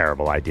was a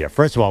terrible idea.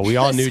 First of all, we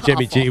all knew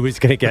Jimmy G was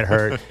going to get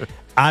hurt.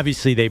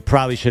 Obviously, they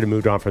probably should have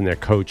moved on from their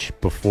coach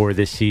before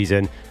this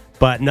season,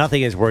 but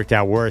nothing has worked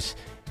out worse.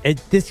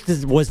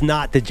 This was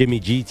not the Jimmy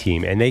G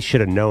team, and they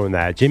should have known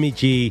that. Jimmy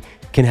G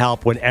can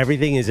help when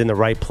everything is in the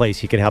right place.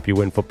 He can help you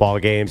win football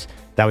games.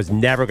 That was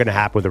never going to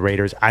happen with the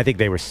Raiders. I think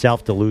they were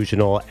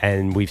self-delusional,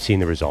 and we've seen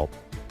the result.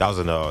 That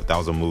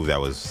was a move that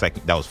was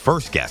second. That was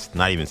first guessed,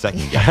 not even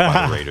second guessed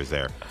by the Raiders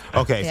there.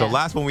 Okay, so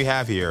last one we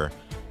have here,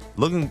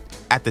 looking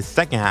at the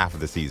second half of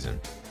the season,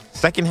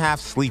 second half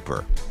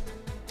sleeper.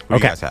 Who do you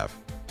guys have?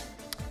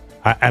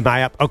 Am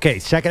I up? Okay,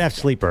 second half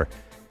sleeper.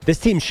 This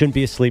team shouldn't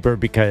be a sleeper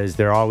because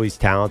they're always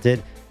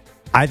talented.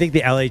 I think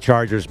the LA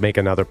Chargers make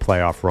another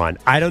playoff run.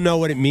 I don't know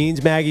what it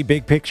means, Maggie,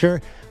 big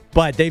picture,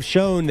 but they've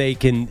shown they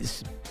can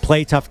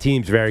play tough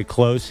teams very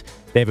close.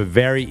 They have a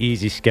very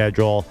easy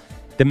schedule.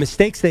 The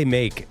mistakes they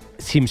make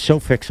seem so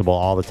fixable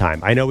all the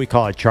time. I know we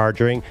call it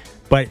chargering,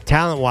 but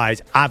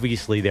talent-wise,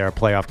 obviously they're a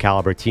playoff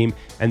caliber team,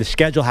 and the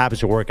schedule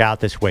happens to work out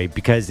this way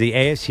because the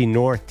AFC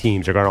North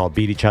teams are going to all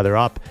beat each other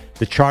up.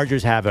 The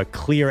Chargers have a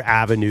clear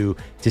avenue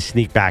to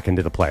sneak back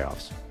into the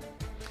playoffs.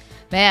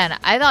 Man,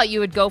 I thought you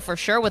would go for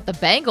sure with the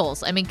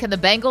Bengals. I mean, can the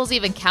Bengals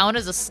even count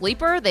as a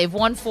sleeper? They've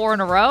won 4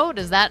 in a row.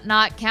 Does that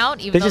not count,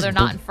 even though they're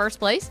not in first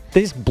place?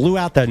 They just blew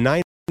out the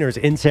Niners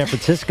in San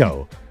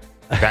Francisco.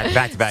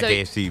 Back-to-back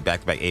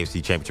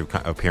AFC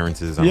championship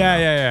appearances.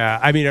 Yeah.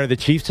 I mean, are the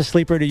Chiefs a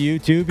sleeper to you,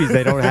 too, because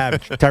they don't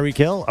have Tyreek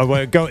Hill?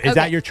 Is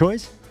that your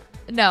choice?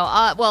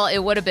 No, well, it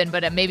would have been,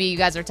 but maybe you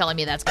guys are telling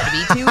me that's going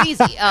to be too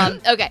easy.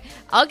 Okay,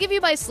 I'll give you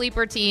my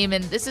sleeper team,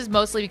 and this is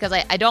mostly because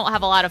I don't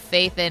have a lot of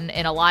faith in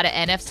a lot of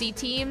NFC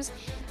teams.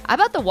 How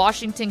about the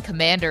Washington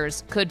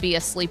Commanders could be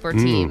a sleeper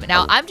team?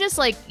 Now, I'm just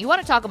like, you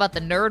want to talk about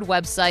the nerd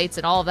websites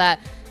and all of that.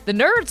 The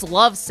nerds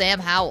love Sam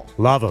Howell.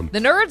 Love him. The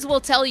nerds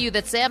will tell you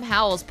that Sam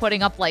Howell's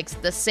putting up like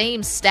the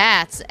same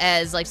stats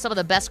as like some of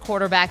the best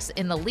quarterbacks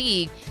in the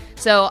league.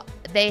 So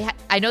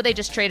I know they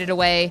just traded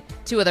away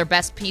 2 of their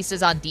best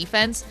pieces on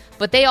defense,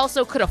 but they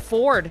also could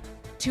afford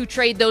to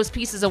trade those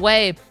pieces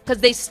away because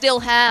they still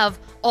have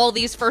all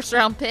these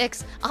first-round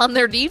picks on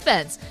their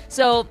defense.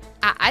 So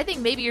I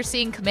think maybe you're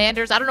seeing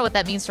Commanders. I don't know what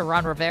that means to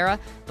Ron Rivera,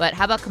 but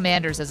how about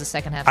Commanders as a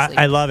second-half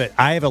sleeper? I love it.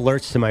 I have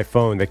alerts to my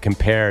phone that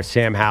compare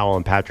Sam Howell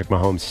and Patrick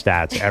Mahomes'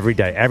 stats every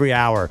day, every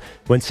hour.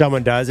 When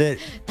someone does it,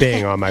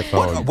 bing on my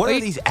phone. What are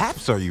these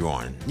apps are you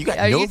on? You got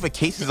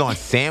notifications on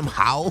Sam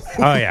Howell?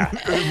 Oh, yeah.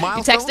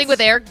 You texting with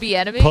Eric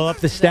Bieniemy? Pull up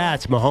the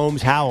stats.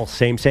 Mahomes, Howell,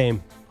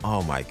 same.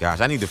 Oh my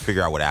gosh! I need to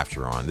figure out what apps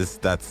you're on.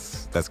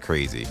 That's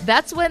crazy.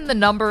 That's when the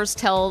numbers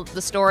tell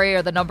the story,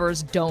 or the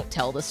numbers don't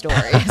tell the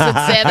story. Since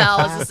Sam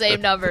Howell has the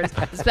same numbers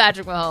as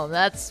Patrick Mahomes,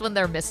 that's when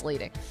they're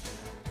misleading.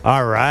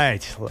 All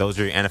right, those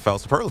are your NFL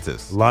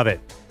superlatives. Love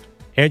it.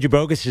 Andrew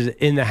Bogus is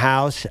in the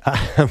house.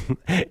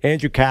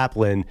 Andrew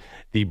Kaplan,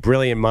 the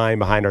brilliant mind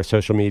behind our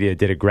social media,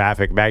 did a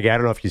graphic. Maggie, I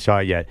don't know if you saw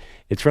it yet.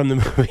 It's from the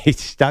movie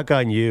Stuck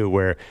on You,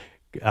 where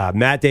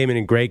Matt Damon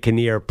and Greg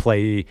Kinnear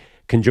play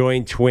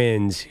conjoined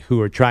twins who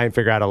are trying to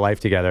figure out a life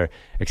together,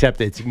 except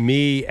it's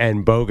me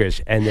and Bogus,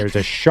 and there's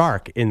a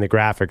shark in the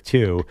graphic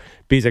too,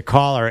 because a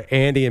caller,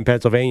 Andy in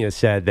Pennsylvania,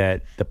 said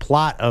that the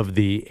plot of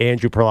the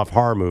Andrew Perloff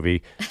horror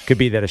movie could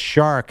be that a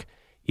shark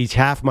eats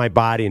half my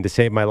body, and to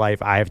save my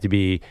life, I have to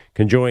be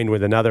conjoined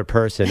with another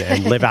person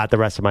and live out the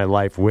rest of my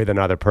life with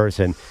another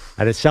person.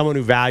 And as someone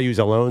who values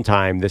alone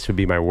time, this would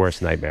be my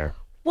worst nightmare.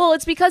 Well,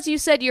 it's because you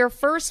said your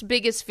first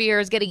biggest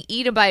fear is getting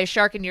eaten by a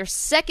shark, and your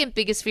second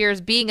biggest fear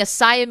is being a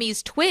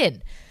Siamese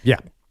twin. Yeah.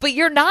 But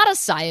you're not a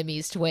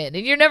Siamese twin,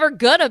 and you're never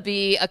going to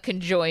be a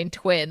conjoined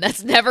twin.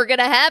 That's never going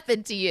to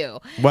happen to you.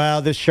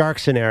 Well, the shark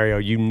scenario,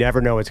 you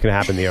never know what's going to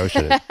happen in the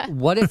ocean.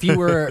 What if you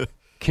were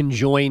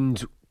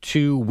conjoined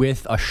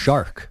with a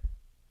shark?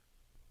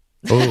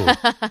 Ooh.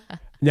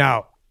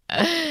 Now...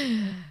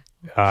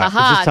 is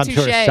this some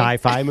sort of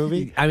sci-fi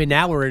movie? I mean,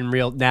 now we're in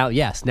now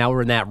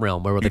we're in that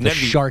realm where the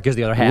shark is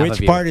the other half.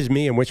 Which part is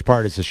me and which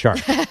part is the shark?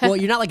 Well,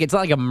 it's not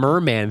like a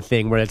merman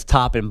thing where it's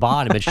top and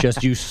bottom. It's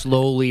just you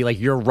slowly, like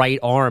your right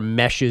arm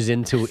meshes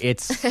into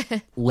its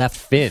left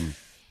fin.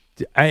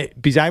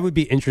 Because I would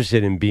be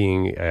interested in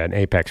being an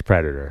apex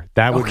predator.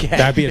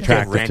 That'd be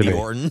attractive Randy to me.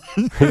 Orton.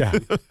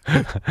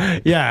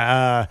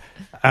 Yeah.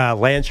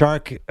 Land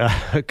shark.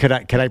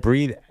 Can I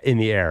breathe in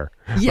the air?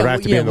 Yeah, or do I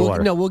have to be in the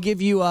water? No, we'll give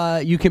you.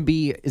 You can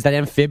be. Is that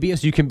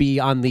amphibious? You can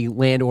be on the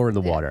land or in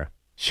the water.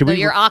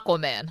 You're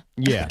Aquaman.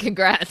 Yeah.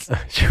 Congrats.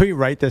 Should we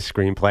write this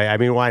screenplay? I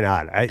mean, why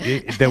not?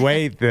 The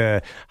way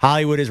the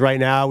Hollywood is right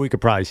now, we could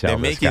probably sell this,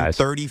 They're making guys.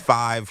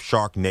 35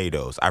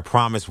 Sharknadoes. I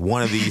promise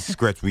one of these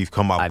scripts we've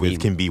come up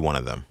with can be one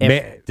of them.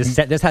 This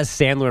has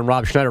Sandler and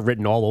Rob Schneider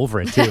written all over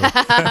it, too.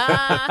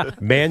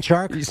 Man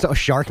Shark? So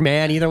Shark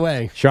Man, either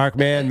way. Shark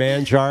Man,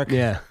 Man Shark?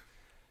 Yeah.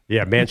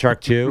 Yeah, Man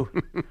Shark 2,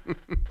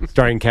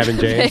 starring Kevin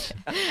James.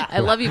 I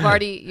love you've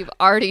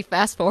already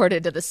fast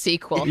forwarded to the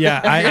sequel. Yeah,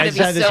 I just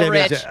had this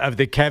image rich. of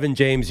the Kevin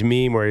James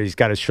meme where he's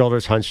got his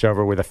shoulders hunched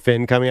over with a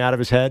fin coming out of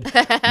his head.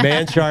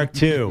 Man Shark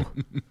 2.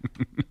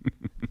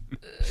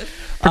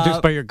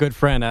 Produced by your good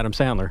friend Adam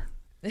Sandler.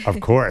 Of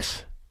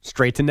course.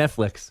 Straight to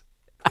Netflix.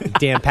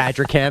 Dan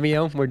Patrick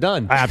cameo. We're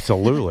done.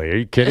 Absolutely. Are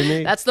you kidding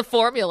me? That's the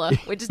formula.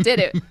 We just did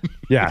it.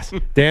 Yes.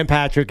 Dan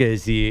Patrick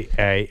is the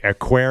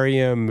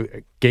aquarium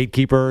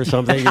gatekeeper or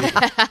something.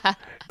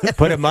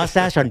 Put a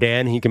mustache on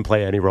Dan, he can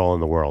play any role in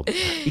the world.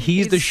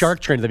 He's the shark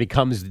trainer that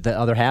becomes the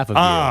other half of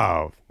you.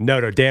 Oh,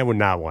 no, Dan would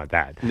not want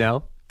that.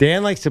 No?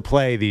 Dan likes to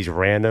play these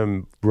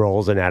random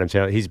roles in Adam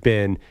Sandler. He's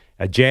been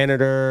a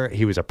janitor.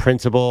 He was a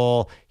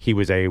principal. He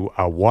was a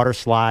water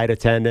slide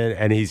attendant.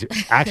 And he's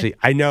actually,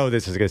 I know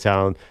this is going to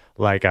sound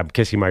like I'm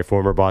kissing my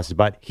former boss's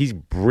butt. He's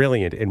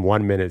brilliant in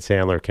 1 minute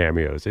Sandler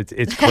cameos.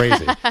 It's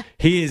crazy.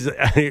 He is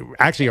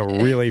actually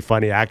a really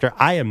funny actor.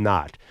 I am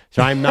not.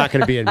 So I'm not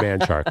going to be in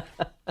Man Shark.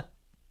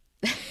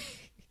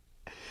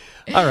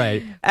 All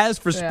right. As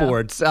for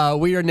sports,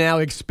 we are now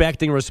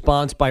expecting a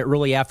response by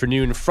early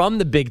afternoon from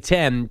the Big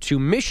Ten to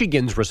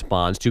Michigan's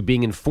response to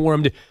being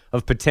informed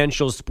of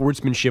potential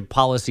sportsmanship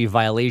policy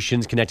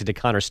violations connected to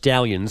Connor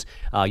Stallions.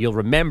 You'll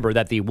remember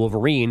that the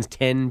Wolverines'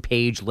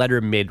 10-page letter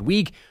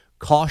midweek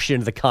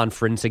cautioned the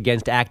conference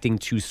against acting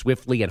too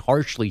swiftly and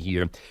harshly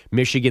here.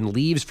 Michigan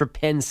leaves for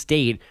Penn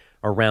State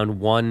around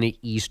 1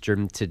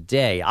 Eastern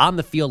today. On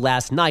the field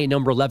last night,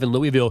 number 11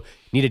 Louisville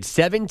needed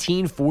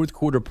 17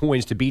 fourth-quarter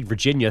points to beat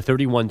Virginia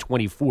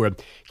 31-24.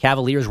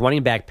 Cavaliers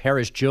running back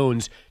Paris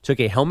Jones took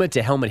a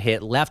helmet-to-helmet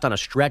hit left on a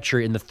stretcher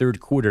in the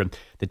third quarter.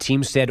 The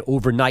team said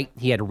overnight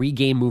he had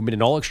regained movement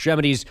in all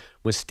extremities,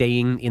 was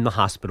staying in the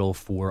hospital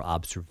for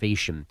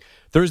observation.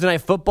 Thursday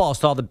Night Football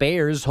saw the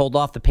Bears hold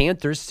off the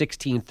Panthers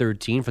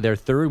 16-13 for their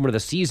third win of the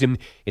season.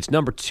 It's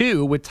number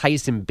 2 with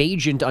Tyson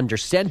Bagent under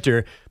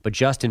center, but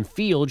Justin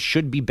Fields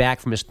should be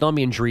back from his thumb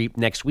injury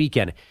next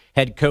weekend.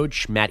 Head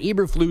coach Matt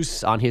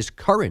Eberflus on his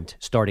current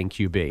starting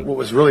QB. What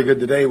was really good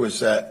today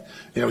was that,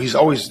 he's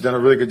always done a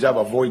really good job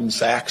avoiding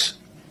sacks,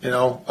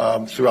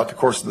 throughout the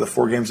course of the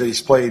 4 games that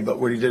he's played. But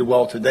what he did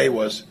well today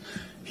was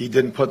he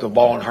didn't put the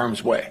ball in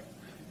harm's way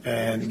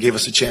and gave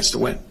us a chance to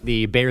win.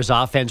 The Bears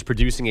offense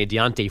producing a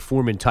Deontay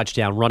Foreman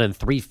touchdown run and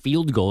 3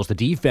 field goals. The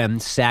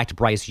defense sacked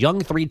Bryce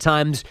Young 3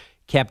 times,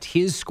 kept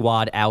his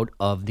squad out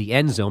of the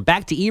end zone.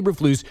 Back to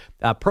Eberflus.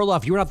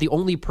 Perloff, you were not the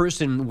only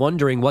person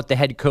wondering what the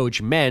head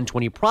coach meant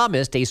when he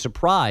promised a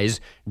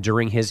surprise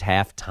during his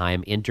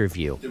halftime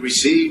interview. Did we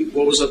see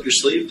what was up your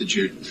sleeve? Did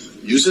you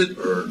use it?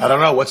 Or I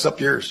don't know. What's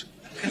up yours?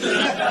 You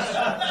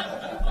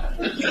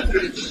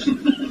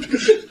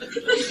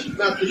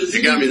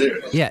got me there.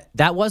 Yeah,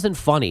 that wasn't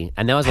funny.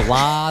 And there was a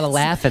lot of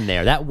laughing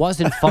there. That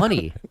wasn't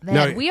funny.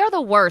 Man, we are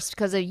the worst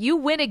because if you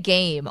win a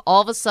game,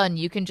 all of a sudden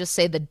you can just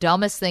say the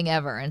dumbest thing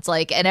ever. And it's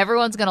like, and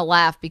everyone's going to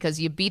laugh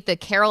because you beat the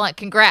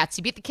Congrats.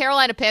 You beat the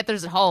Carolina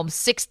Panthers at home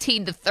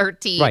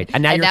 16-13. Right.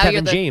 And now you're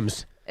Kevin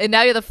James. And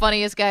now you're the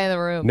funniest guy in the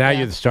room. Now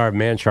you're the star of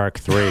Man Shark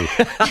 3.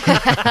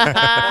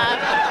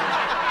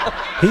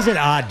 He's an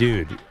odd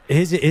dude.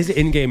 His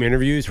in-game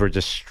interviews were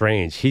just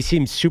strange. He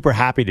seemed super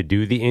happy to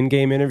do the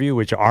in-game interview,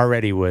 which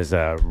already was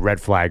a red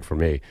flag for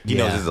me. He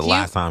knows this is the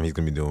last time he's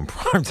going to be doing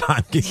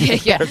primetime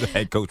games as a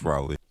head coach,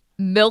 probably.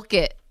 Milk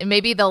it. And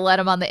maybe they'll let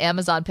him on the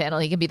Amazon panel.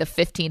 He can be the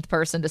 15th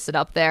person to sit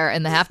up there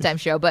in the halftime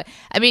show. But,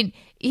 I mean,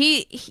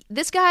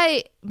 this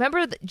guy,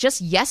 remember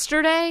just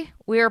yesterday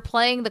we were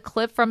playing the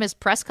clip from his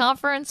press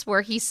conference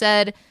where he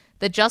said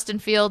that Justin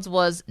Fields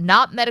was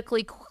not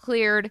medically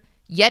cleared,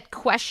 yet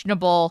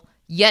questionable,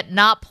 yet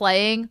not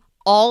playing,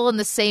 all in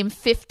the same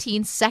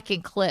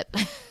 15-second clip.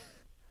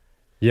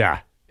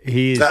 Yeah.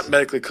 He's not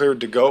medically cleared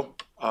to go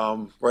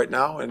right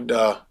now, and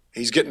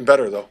he's getting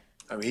better, though.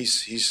 I mean,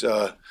 he's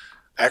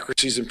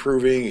accuracy's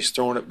improving, he's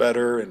throwing it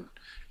better, and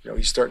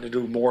he's starting to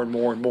do more and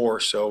more and more.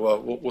 So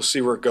we'll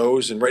see where it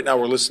goes. And right now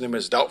we're listing him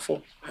as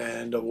doubtful,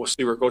 and we'll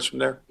see where it goes from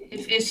there.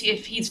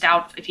 If he's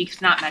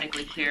not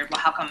medically cleared,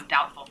 well, how come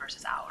doubtful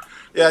versus out?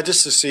 Yeah,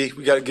 just to see.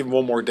 We got to give him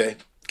one more day.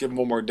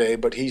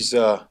 But he's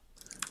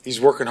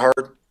working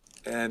hard,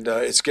 and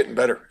it's getting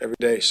better every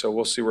day. So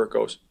we'll see where it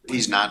goes.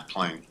 He's not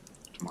playing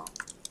tomorrow.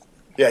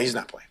 Yeah, he's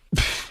not playing.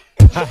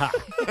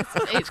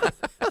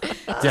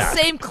 Yeah.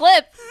 Same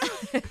clip.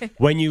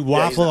 When you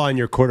waffle on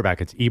your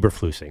quarterback, it's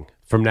Eberflusing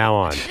from now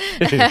on.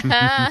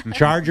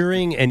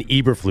 Chargering and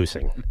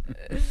Eberflusing.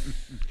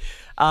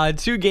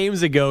 2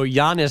 games ago,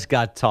 Giannis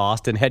got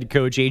tossed, and head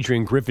coach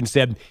Adrian Griffin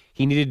said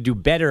he needed to do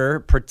better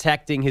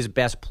protecting his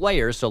best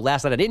players. So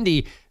last night at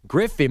Indy,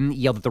 Griffin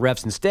yelled at the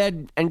refs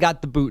instead and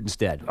got the boot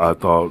instead. I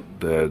thought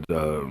that,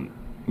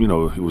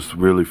 it was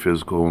really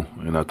physical,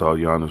 and I thought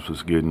Giannis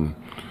was getting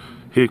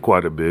hit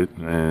quite a bit.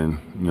 And,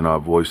 I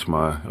voiced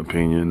my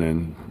opinion,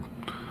 and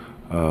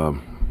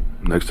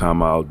next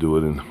time I'll do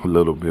it in a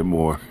little bit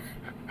more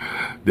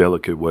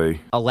delicate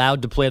way.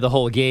 Allowed to play the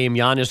whole game,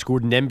 Giannis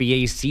scored an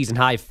NBA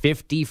season-high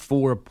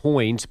 54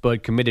 points,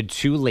 but committed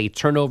 2 late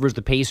turnovers.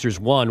 The Pacers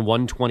won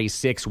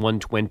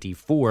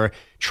 126-124.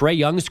 Trae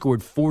Young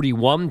scored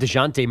 41.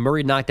 DeJounte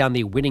Murray knocked down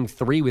the winning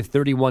 3 with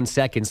 31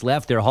 seconds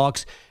left. Their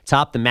Hawks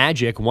topped the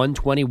Magic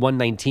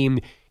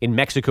 120-119 in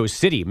Mexico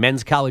City.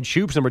 Men's college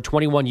hoops, number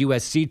 21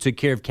 USC took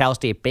care of Cal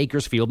State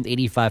Bakersfield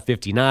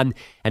 85-59,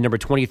 and number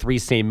 23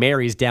 St.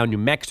 Mary's down New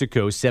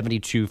Mexico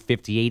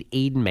 72-58.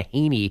 Aiden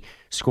Mahaney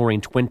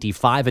scoring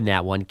 25 in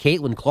that one.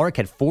 Caitlin Clark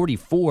had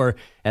 44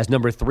 as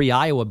number 3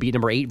 Iowa beat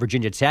number 8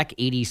 Virginia Tech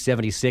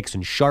 80-76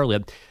 in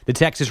Charlotte. The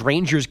Texas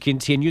Rangers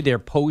continued their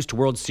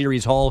post-World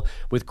Series haul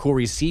with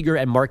Corey Seager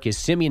and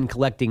Marcus Semien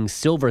collecting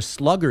silver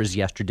sluggers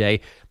yesterday.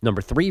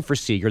 Number 3 for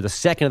Seager, the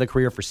second of the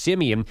career for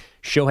Semien.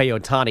 Shohei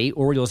Ohtani,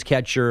 Orioles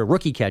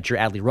rookie catcher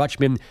Adley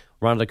Rutschman,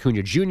 Ronald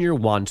Acuna Jr.,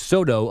 Juan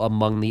Soto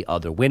among the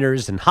other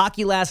winners. In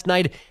hockey last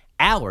night,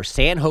 our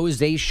San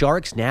Jose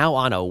Sharks now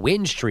on a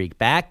win streak,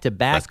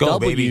 back-to-back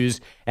W's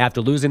after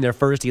losing their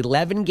first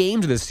 11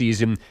 games of the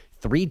season,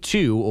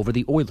 3-2 over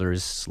the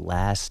Oilers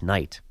last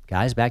night.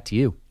 Guys, back to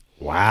you.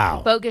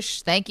 Wow.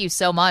 Bogish, thank you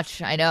so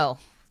much. I know.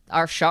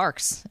 Our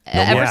Sharks.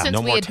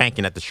 No more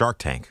tanking at the Shark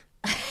Tank.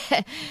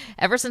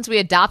 Ever since we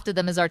adopted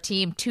them as our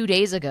team 2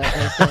 days ago,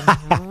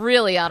 they've been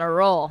really on a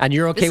roll. And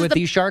you're okay with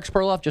these Sharks,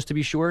 Perloff, just to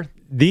be sure?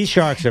 These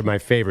Sharks are my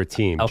favorite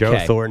team. Okay.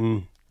 Joe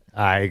Thornton.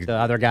 The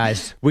other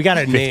guys. We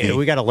got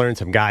to learn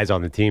some guys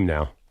on the team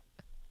now.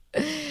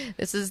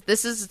 This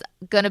is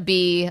going to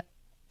be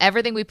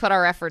everything we put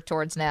our effort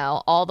towards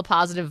now, all the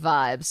positive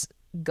vibes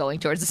going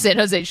towards the San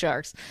Jose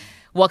Sharks.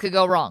 What could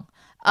go wrong?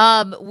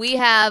 We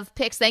have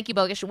picks. Thank you,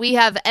 Bogish. We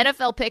have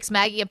NFL picks,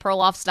 Maggie and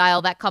Perloff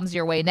style. That comes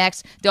your way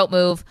next. Don't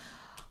move.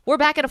 We're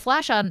back in a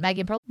flash on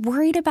Maggie and Perloff.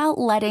 Worried about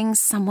letting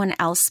someone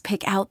else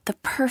pick out the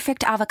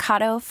perfect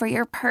avocado for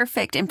your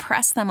perfect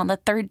impress them on the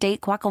third date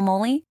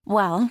guacamole?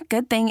 Well,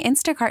 good thing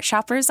Instacart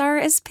shoppers are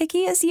as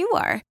picky as you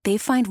are. They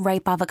find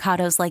ripe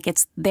avocados like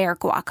it's their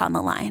guac on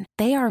the line.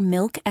 They are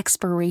milk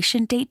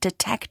expiration date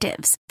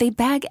detectives. They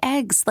bag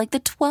eggs like the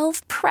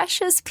 12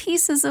 precious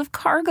pieces of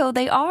cargo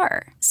they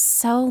are.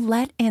 So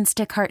let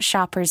Instacart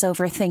shoppers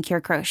overthink your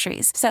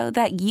groceries so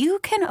that you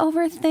can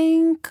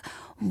overthink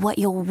what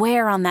you'll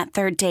wear on that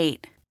third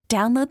date.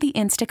 Download the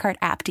Instacart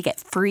app to get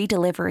free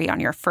delivery on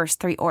your first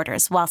 3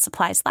 orders while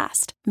supplies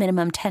last.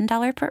 Minimum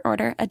 $10 per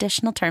order.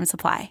 Additional terms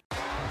apply.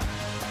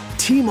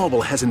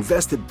 T-Mobile has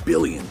invested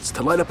billions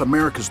to light up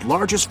America's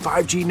largest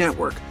 5G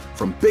network,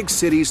 from big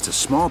cities to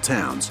small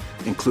towns,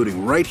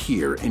 including right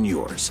here in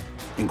yours.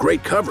 And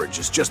great coverage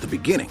is just the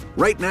beginning.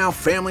 Right now,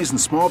 families and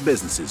small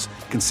businesses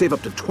can save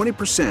up to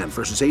 20%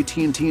 versus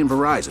AT&T and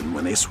Verizon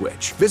when they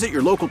switch. Visit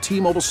your local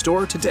T-Mobile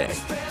store today.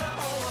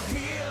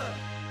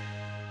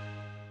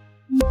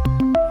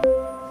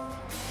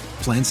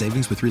 Plan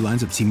savings with 3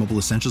 lines of T-Mobile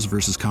Essentials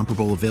versus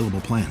comparable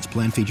available plans.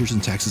 Plan features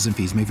and taxes and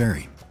fees may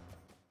vary.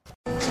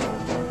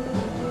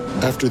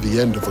 After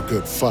the end of a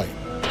good fight,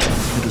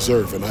 you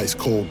deserve an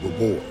ice-cold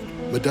reward.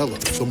 Modelo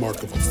is the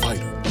mark of a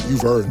fighter.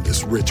 You've earned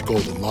this rich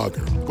golden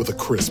lager with a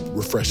crisp,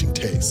 refreshing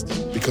taste.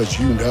 Because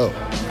you know,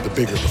 the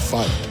bigger the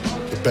fight,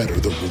 the better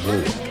the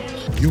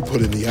reward. You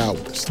put in the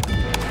hours,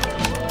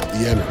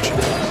 the energy,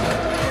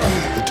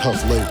 the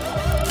tough labor.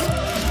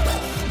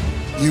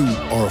 You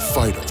are a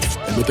fighter,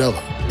 and Modelo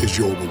is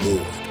your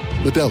reward.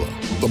 Modelo,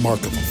 the mark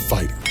of a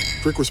fighter.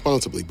 Drink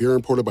responsibly. Beer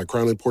imported by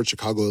Crown Imports,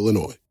 Chicago,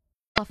 Illinois.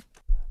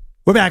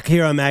 We're back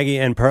here on Maggie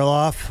and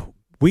Perloff.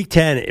 Week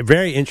 10, a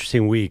very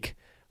interesting week.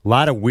 A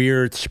lot of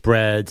weird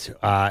spreads.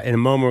 In a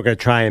moment, we're going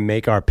to try and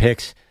make our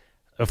picks.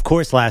 Of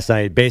course, last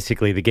night,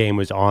 basically, the game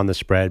was on the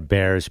spread.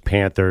 Bears,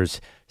 Panthers,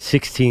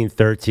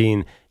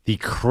 16-13. The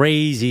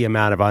crazy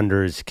amount of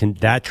unders,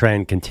 that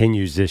trend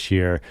continues this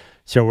year.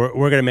 So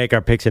we're going to make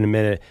our picks in a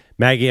minute.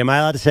 Maggie, am I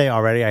allowed to say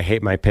already I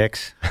hate my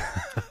picks?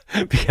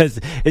 Because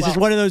it's just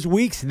one of those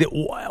weeks.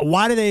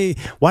 Why do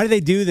they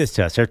do this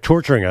to us? They're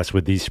torturing us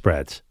with these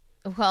spreads.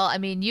 Well, I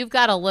mean, you've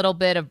got a little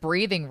bit of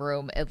breathing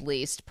room, at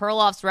least.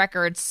 Perloff's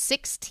record,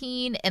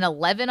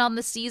 16-11 on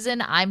the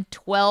season. I'm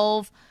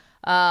 12.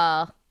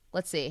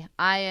 Let's see.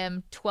 I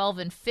am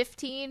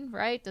 12-15,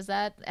 right? Does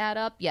that add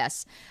up?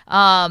 Yes.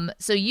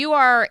 So you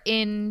are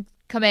in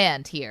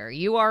command here.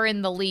 You are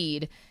in the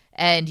lead,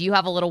 and you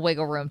have a little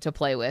wiggle room to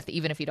play with,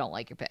 even if you don't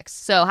like your picks.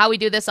 So how we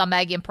do this on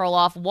Maggie and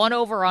Perloff, 1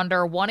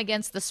 over/under, 1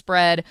 against the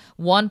spread,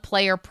 1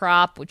 player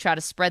prop. We try to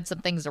spread some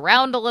things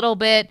around a little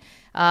bit.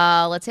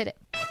 Let's hit it.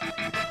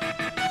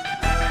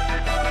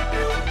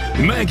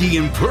 Maggie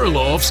and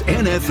Perloff's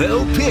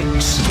NFL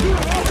picks.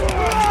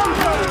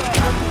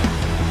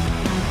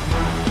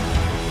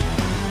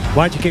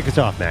 Why'd you kick us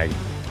off, Maggie?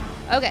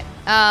 Okay.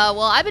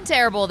 Well, I've been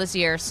terrible this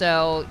year,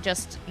 so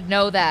just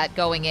know that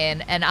going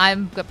in, and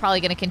I'm probably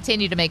going to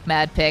continue to make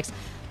mad picks.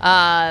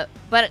 But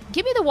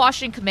give me the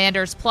Washington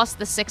Commanders plus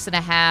the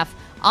 6.5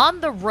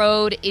 on the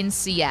road in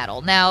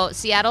Seattle. Now,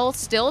 Seattle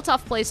still a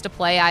tough place to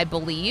play, I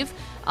believe.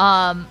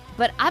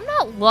 But I'm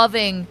not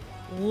loving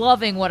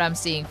what I'm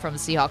seeing from the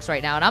Seahawks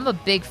right now, and I'm a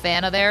big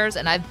fan of theirs,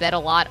 and I've bet a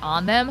lot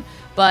on them.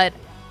 But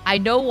I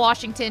know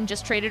Washington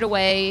just traded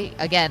away,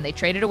 again, they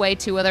traded away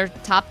 2 of their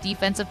top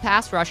defensive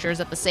pass rushers.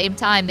 At the same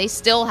time, they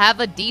still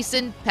have a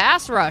decent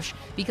pass rush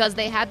because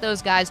they had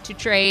those guys to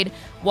trade.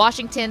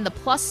 Washington, the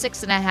plus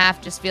 6.5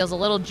 just feels a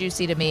little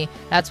juicy to me.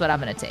 That's what I'm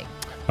going to take.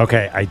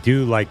 Okay, I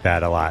do like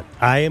that a lot.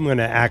 I am going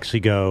to actually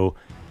go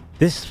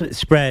This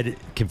spread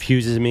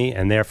confuses me,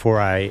 and therefore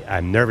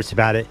I'm nervous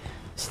about it.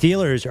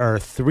 Steelers are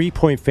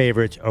 3-point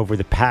favorites over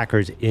the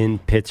Packers in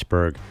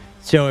Pittsburgh.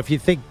 So if you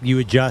think you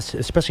adjust,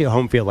 especially a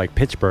home field like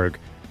Pittsburgh,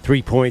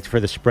 3 points for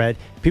the spread,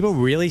 people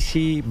really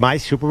see my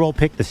Super Bowl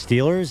pick, the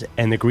Steelers,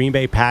 and the Green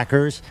Bay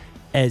Packers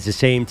as the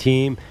same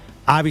team.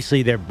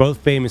 Obviously, they're both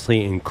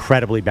famously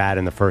incredibly bad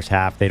in the first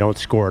half. They don't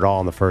score at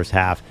all in the first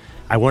half.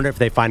 I wonder if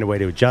they find a way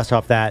to adjust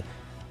off that.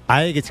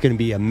 I think it's going to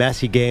be a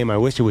messy game. I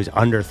wish it was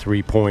under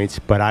 3 points,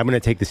 but I'm going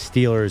to take the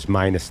Steelers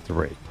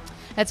 -3.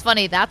 It's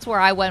funny. That's where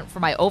I went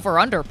for my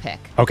over-under pick.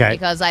 Okay.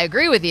 Because I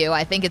agree with you.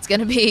 I think it's going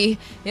to be,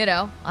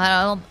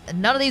 none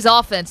of these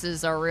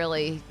offenses are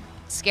really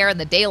scaring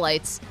the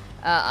daylights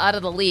out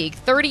of the league.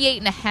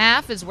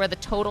 38.5 is where the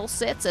total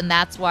sits, and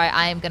that's why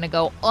I am going to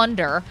go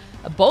under.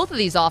 Both of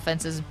these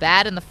offenses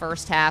bad in the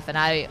first half, and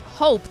I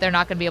hope they're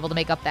not going to be able to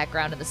make up that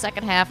ground in the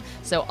second half.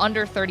 So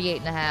under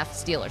 38.5,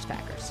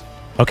 Steelers-Packers.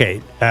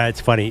 Okay,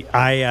 it's funny.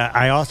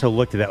 I also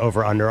looked at the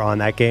over-under on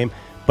that game.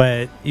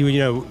 But,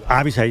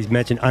 obviously, I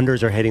mentioned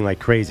unders are hitting like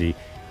crazy.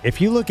 If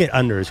you look at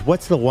unders,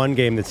 what's the one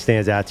game that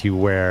stands out to you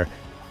where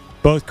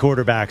both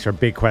quarterbacks are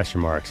big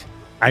question marks?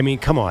 I mean,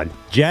 come on.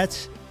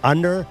 Jets,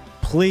 under,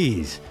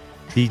 please.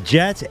 The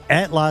Jets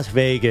at Las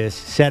Vegas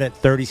set at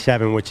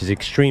 37, which is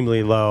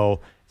extremely low.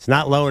 It's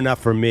not low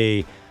enough for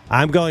me.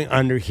 I'm going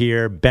under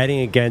here, betting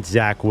against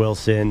Zach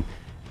Wilson.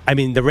 I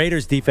mean, the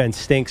Raiders' defense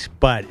stinks,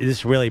 but this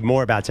is really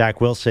more about Zach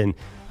Wilson.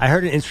 I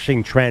heard an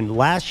interesting trend.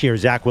 Last year,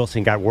 Zach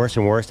Wilson got worse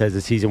and worse as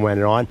the season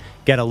went on.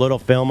 Get a little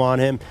film on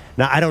him.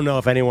 Now, I don't know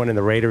if anyone in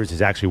the Raiders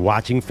is actually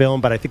watching film,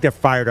 but I think they're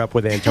fired up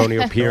with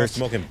Antonio Pierce.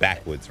 They're smoking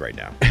backwoods right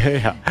now.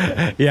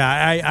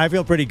 Yeah, I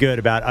feel pretty good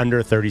about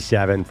under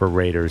 37 for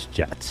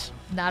Raiders-Jets.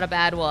 Not a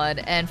bad one.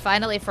 And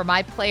finally, for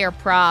my player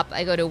prop,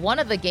 I go to one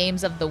of the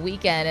games of the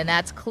weekend, and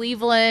that's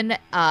Cleveland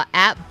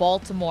at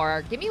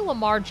Baltimore. Give me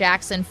Lamar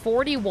Jackson,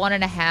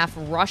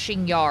 41.5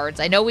 rushing yards.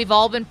 I know we've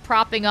all been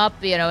propping up,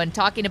 and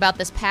talking about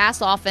this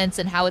pass offense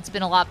and how it's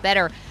been a lot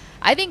better.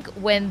 I think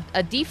when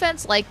a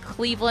defense like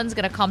Cleveland's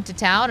going to come to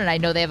town, and I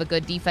know they have a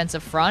good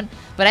defensive front,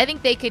 but I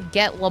think they could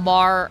get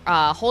Lamar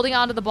holding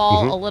onto the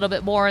ball a little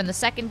bit more in the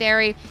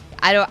secondary.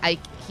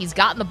 He's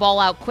gotten the ball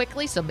out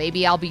quickly, so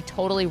maybe I'll be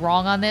totally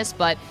wrong on this.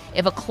 But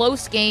if a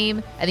close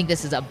game, I think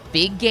this is a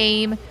big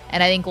game,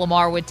 and I think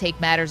Lamar would take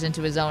matters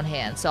into his own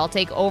hands. So I'll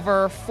take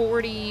over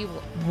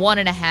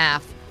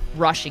 41.5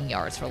 rushing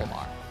yards for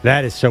Lamar.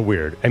 That is so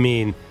weird. I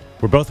mean,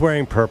 we're both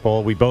wearing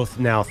purple. We both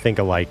now think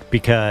alike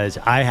because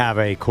I have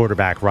a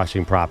quarterback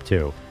rushing prop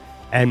too.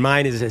 And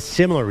mine is a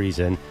similar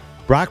reason.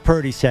 Brock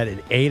Purdy set at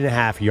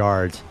 8.5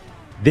 yards.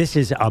 This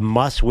is a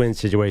must-win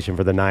situation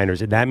for the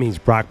Niners, and that means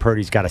Brock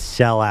Purdy's got to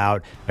sell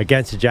out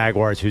against the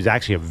Jaguars, who's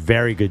actually a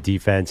very good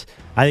defense.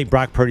 I think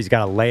Brock Purdy's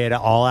got to lay it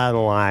all out on the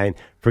line,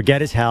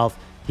 forget his health.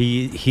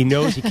 He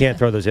knows he can't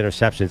throw those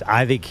interceptions.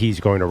 I think he's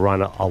going to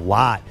run a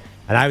lot,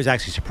 and I was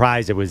actually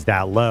surprised it was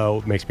that low.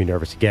 It makes me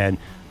nervous again.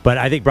 But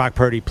I think Brock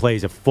Purdy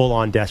plays a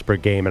full-on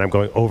desperate game, and I'm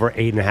going over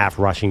 8.5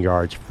 rushing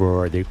yards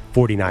for the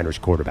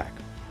 49ers quarterback.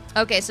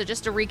 Okay, so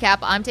just to recap,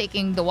 I'm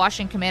taking the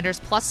Washington Commanders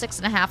plus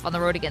 6.5 on the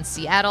road against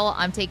Seattle.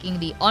 I'm taking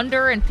the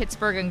under in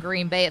Pittsburgh and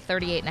Green Bay at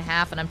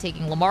 38.5, and I'm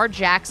taking Lamar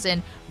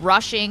Jackson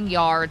rushing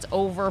yards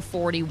over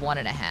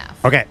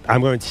 41.5. Okay,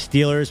 I'm going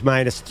Steelers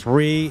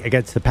 -3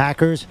 against the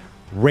Packers,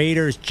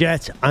 Raiders,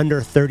 Jets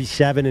under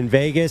 37 in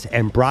Vegas,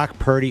 and Brock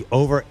Purdy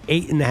over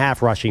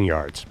 8.5 rushing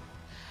yards.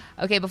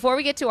 Okay, before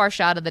we get to our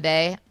shot of the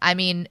day, I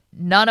mean,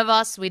 none of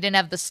us, we didn't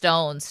have the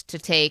stones to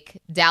take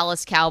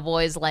Dallas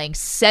Cowboys laying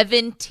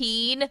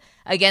 17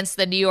 against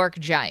the New York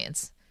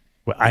Giants.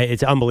 Well,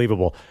 it's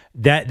unbelievable.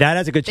 That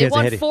has a good chance. They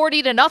won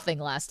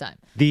 40-0 last time.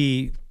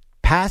 The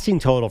passing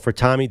total for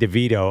Tommy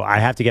DeVito,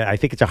 I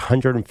think it's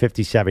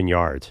 157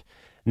 yards.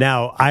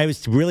 Now, I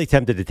was really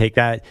tempted to take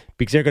that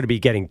because they're going to be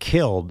getting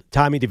killed.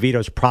 Tommy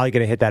DeVito's probably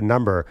going to hit that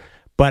number.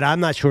 But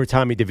I'm not sure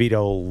Tommy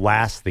DeVito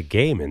lasts the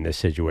game in this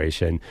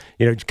situation.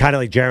 Kind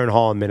of like Jaron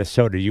Hall in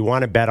Minnesota. You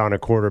want to bet on a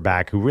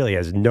quarterback who really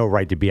has no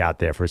right to be out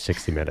there for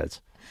 60 minutes.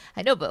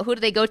 I know, but who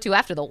do they go to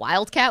after the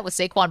Wildcat with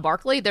Saquon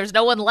Barkley? There's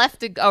no one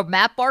left.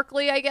 Matt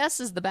Barkley, I guess,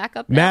 is the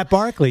backup now. Matt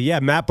Barkley,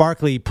 yeah. Matt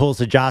Barkley pulls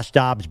the Josh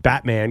Dobbs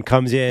Batman,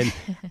 comes in.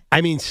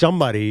 I mean,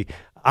 somebody...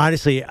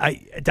 Honestly, I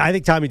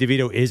think Tommy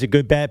DeVito is a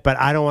good bet, but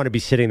I don't want to be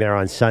sitting there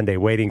on Sunday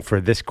waiting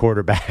for this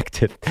quarterback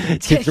to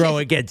throw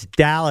against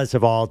Dallas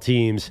of all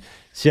teams.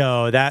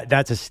 So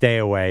that's a stay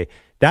away.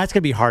 That's going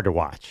to be hard to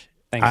watch.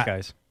 Thanks,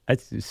 guys.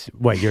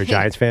 What, you're a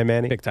Giants fan,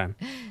 Manny? Big time.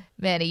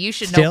 Manny, you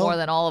should know more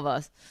than all of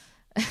us.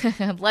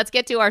 Let's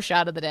get to our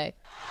shot of the day.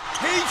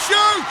 He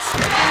shoots! He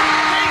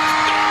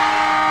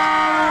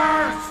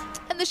scores!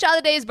 And the shot of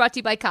the day is brought to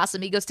you by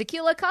Casamigos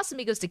Tequila.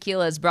 Casamigos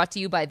Tequila is brought to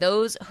you by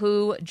those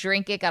who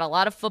drink it. Got a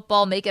lot of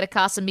football. Make it a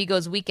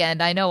Casamigos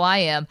weekend. I know I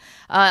am.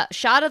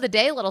 Shot of the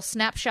day, little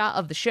snapshot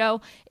of the show,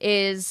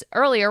 is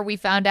earlier we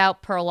found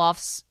out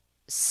Perloff's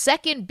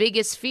second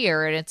biggest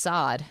fear, and it's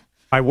odd.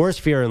 My worst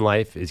fear in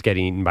life is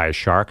getting eaten by a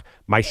shark.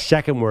 My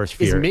second worst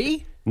fear... Is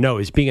me? No,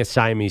 is being a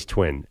Siamese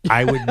twin.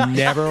 I would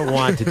never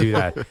want to do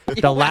that.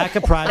 The lack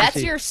of privacy.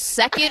 That's your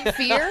second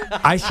fear?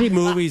 I see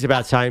movies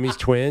about Siamese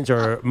twins,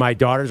 or my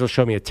daughters will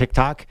show me a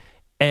TikTok,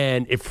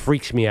 and it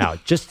freaks me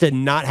out. Just to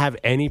not have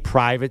any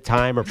private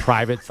time or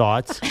private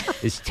thoughts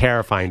is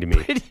terrifying to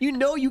me. But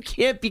you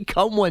can't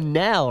become one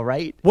now,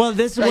 right? Well,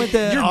 this is what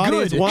the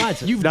audience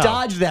wants. You've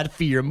dodged that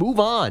fear. Move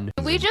on.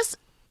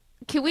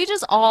 Can we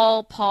just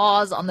all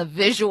pause on the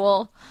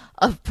visual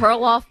of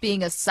Perloff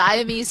being a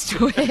Siamese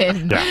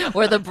twin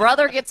where the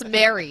brother gets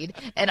married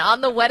and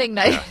on the wedding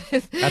night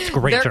That's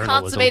great they're journalism.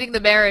 consummating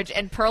the marriage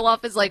and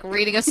Perloff is like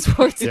reading a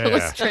Sports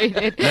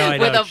Illustrated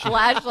with a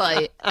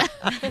flashlight.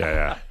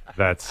 Yeah.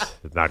 That's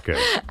not good.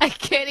 I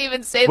can't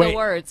even say the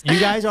words. You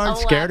guys aren't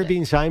scared of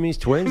being Siamese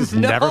twins? It's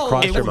never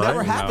crossed your mind? It would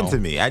never happen to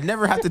me. I'd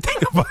never have to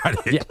think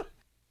about it. Yeah.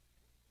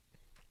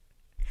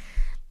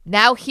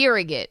 Now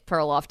hearing it,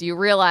 Perloff, do you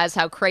realize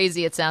how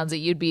crazy it sounds that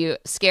you'd be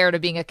scared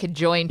of being a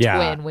conjoined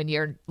twin when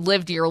you're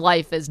lived your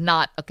life as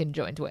not a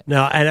conjoined twin?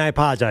 No, and I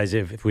apologize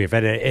if we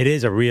offended. It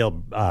is a real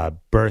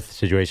birth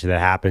situation that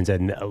happens,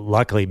 and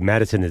luckily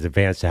medicine is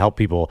advanced to help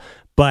people.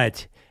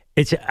 But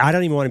I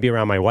don't even want to be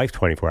around my wife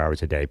 24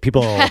 hours a day.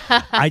 People,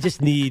 I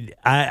just need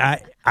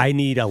I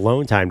need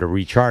alone time to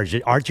recharge.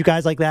 Aren't you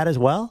guys like that as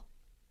well?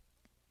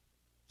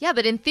 Yeah,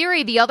 but in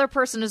theory, the other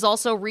person is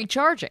also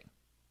recharging.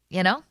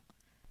 You know?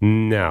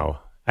 No.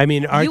 I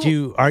mean, aren't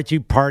you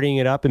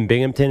partying it up in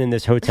Binghamton in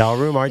this hotel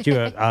room? Aren't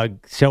you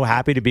so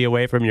happy to be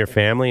away from your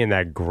family in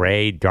that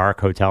gray, dark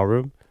hotel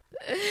room?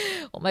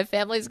 Well, my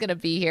family's going to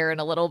be here in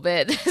a little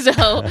bit.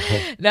 So,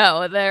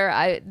 no,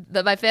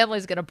 my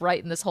family's going to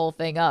brighten this whole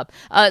thing up.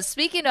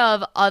 Speaking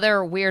of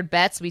other weird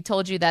bets, we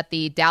told you that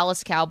the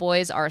Dallas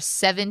Cowboys are a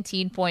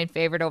 17-point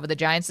favorite over the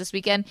Giants this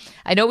weekend.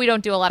 I know we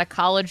don't do a lot of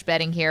college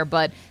betting here,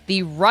 but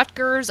the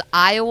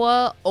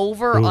Rutgers-Iowa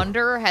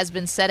over-under has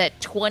been set at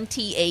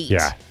 28.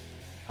 Yeah,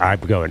 I'm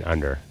going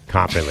under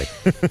confidently.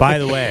 By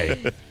the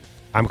way,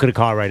 I'm going to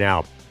call it right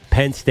now.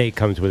 Penn State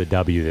comes with a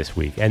W this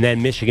week, and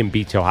then Michigan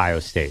beats Ohio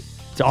State.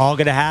 It's all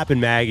going to happen,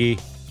 Maggie.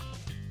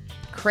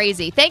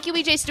 Crazy. Thank you,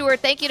 EJ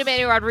Stewart. Thank you to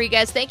Manny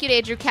Rodriguez. Thank you to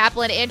Andrew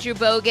Kaplan, Andrew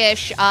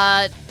Bogish,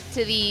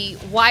 to the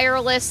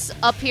wireless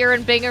up here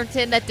in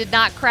Binghamton that did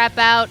not crap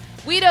out.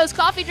 Guido's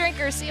Coffee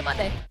Drinkers. See you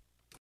Monday.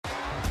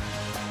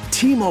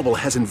 T-Mobile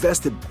has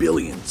invested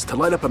billions to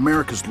light up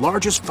America's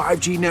largest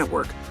 5G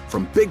network,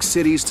 from big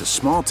cities to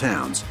small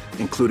towns,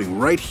 including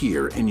right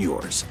here in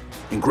yours.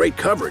 And great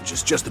coverage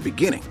is just the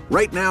beginning.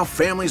 Right now,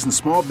 families and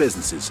small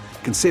businesses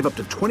can save up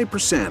to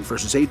 20%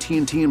 versus AT&T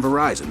and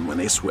Verizon when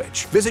they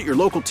switch. Visit your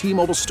local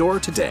T-Mobile store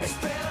today.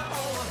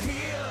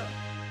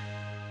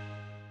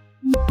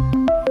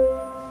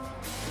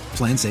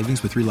 Plan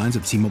savings with 3 lines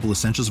of T-Mobile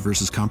Essentials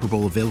versus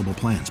comparable available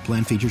plans.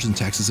 Plan features and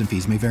taxes and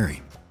fees may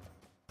vary.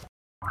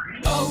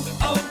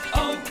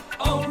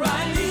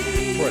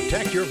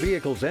 Protect your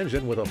vehicle's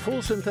engine with a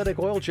full synthetic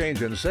oil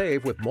change and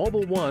save with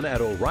Mobile One at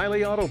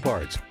O'Reilly Auto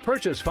Parts.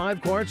 Purchase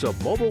 5 quarts of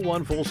Mobile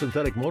One full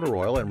synthetic motor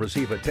oil and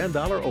receive a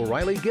 $10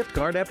 O'Reilly gift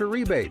card after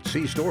rebate.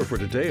 See store for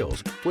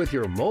details. With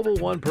your Mobile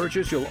One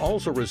purchase, you'll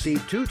also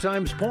receive 2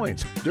 times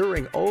points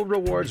during O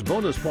Rewards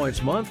Bonus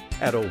Points Month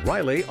at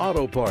O'Reilly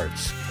Auto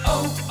Parts.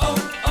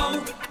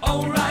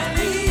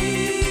 O'Reilly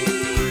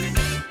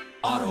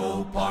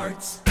Auto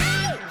Parts.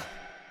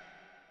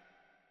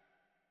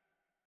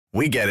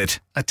 We get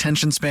it.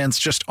 Attention spans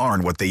just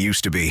aren't what they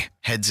used to be.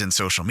 Heads in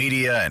social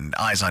media and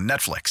eyes on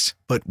Netflix.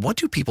 But what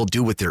do people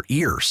do with their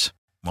ears?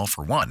 Well,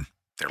 for one,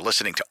 they're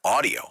listening to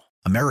audio.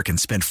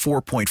 Americans spend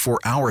 4.4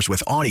 hours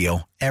with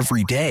audio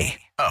every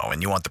day. Oh,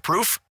 and you want the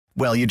proof?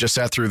 Well, you just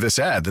sat through this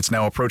ad that's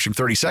now approaching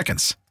 30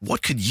 seconds.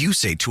 What could you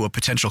say to a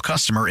potential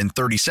customer in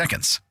 30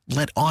 seconds?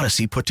 Let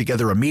Odyssey put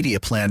together a media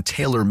plan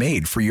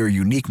tailor-made for your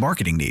unique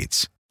marketing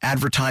needs.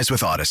 Advertise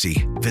with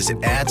Odyssey.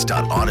 Visit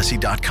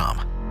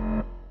ads.odyssey.com.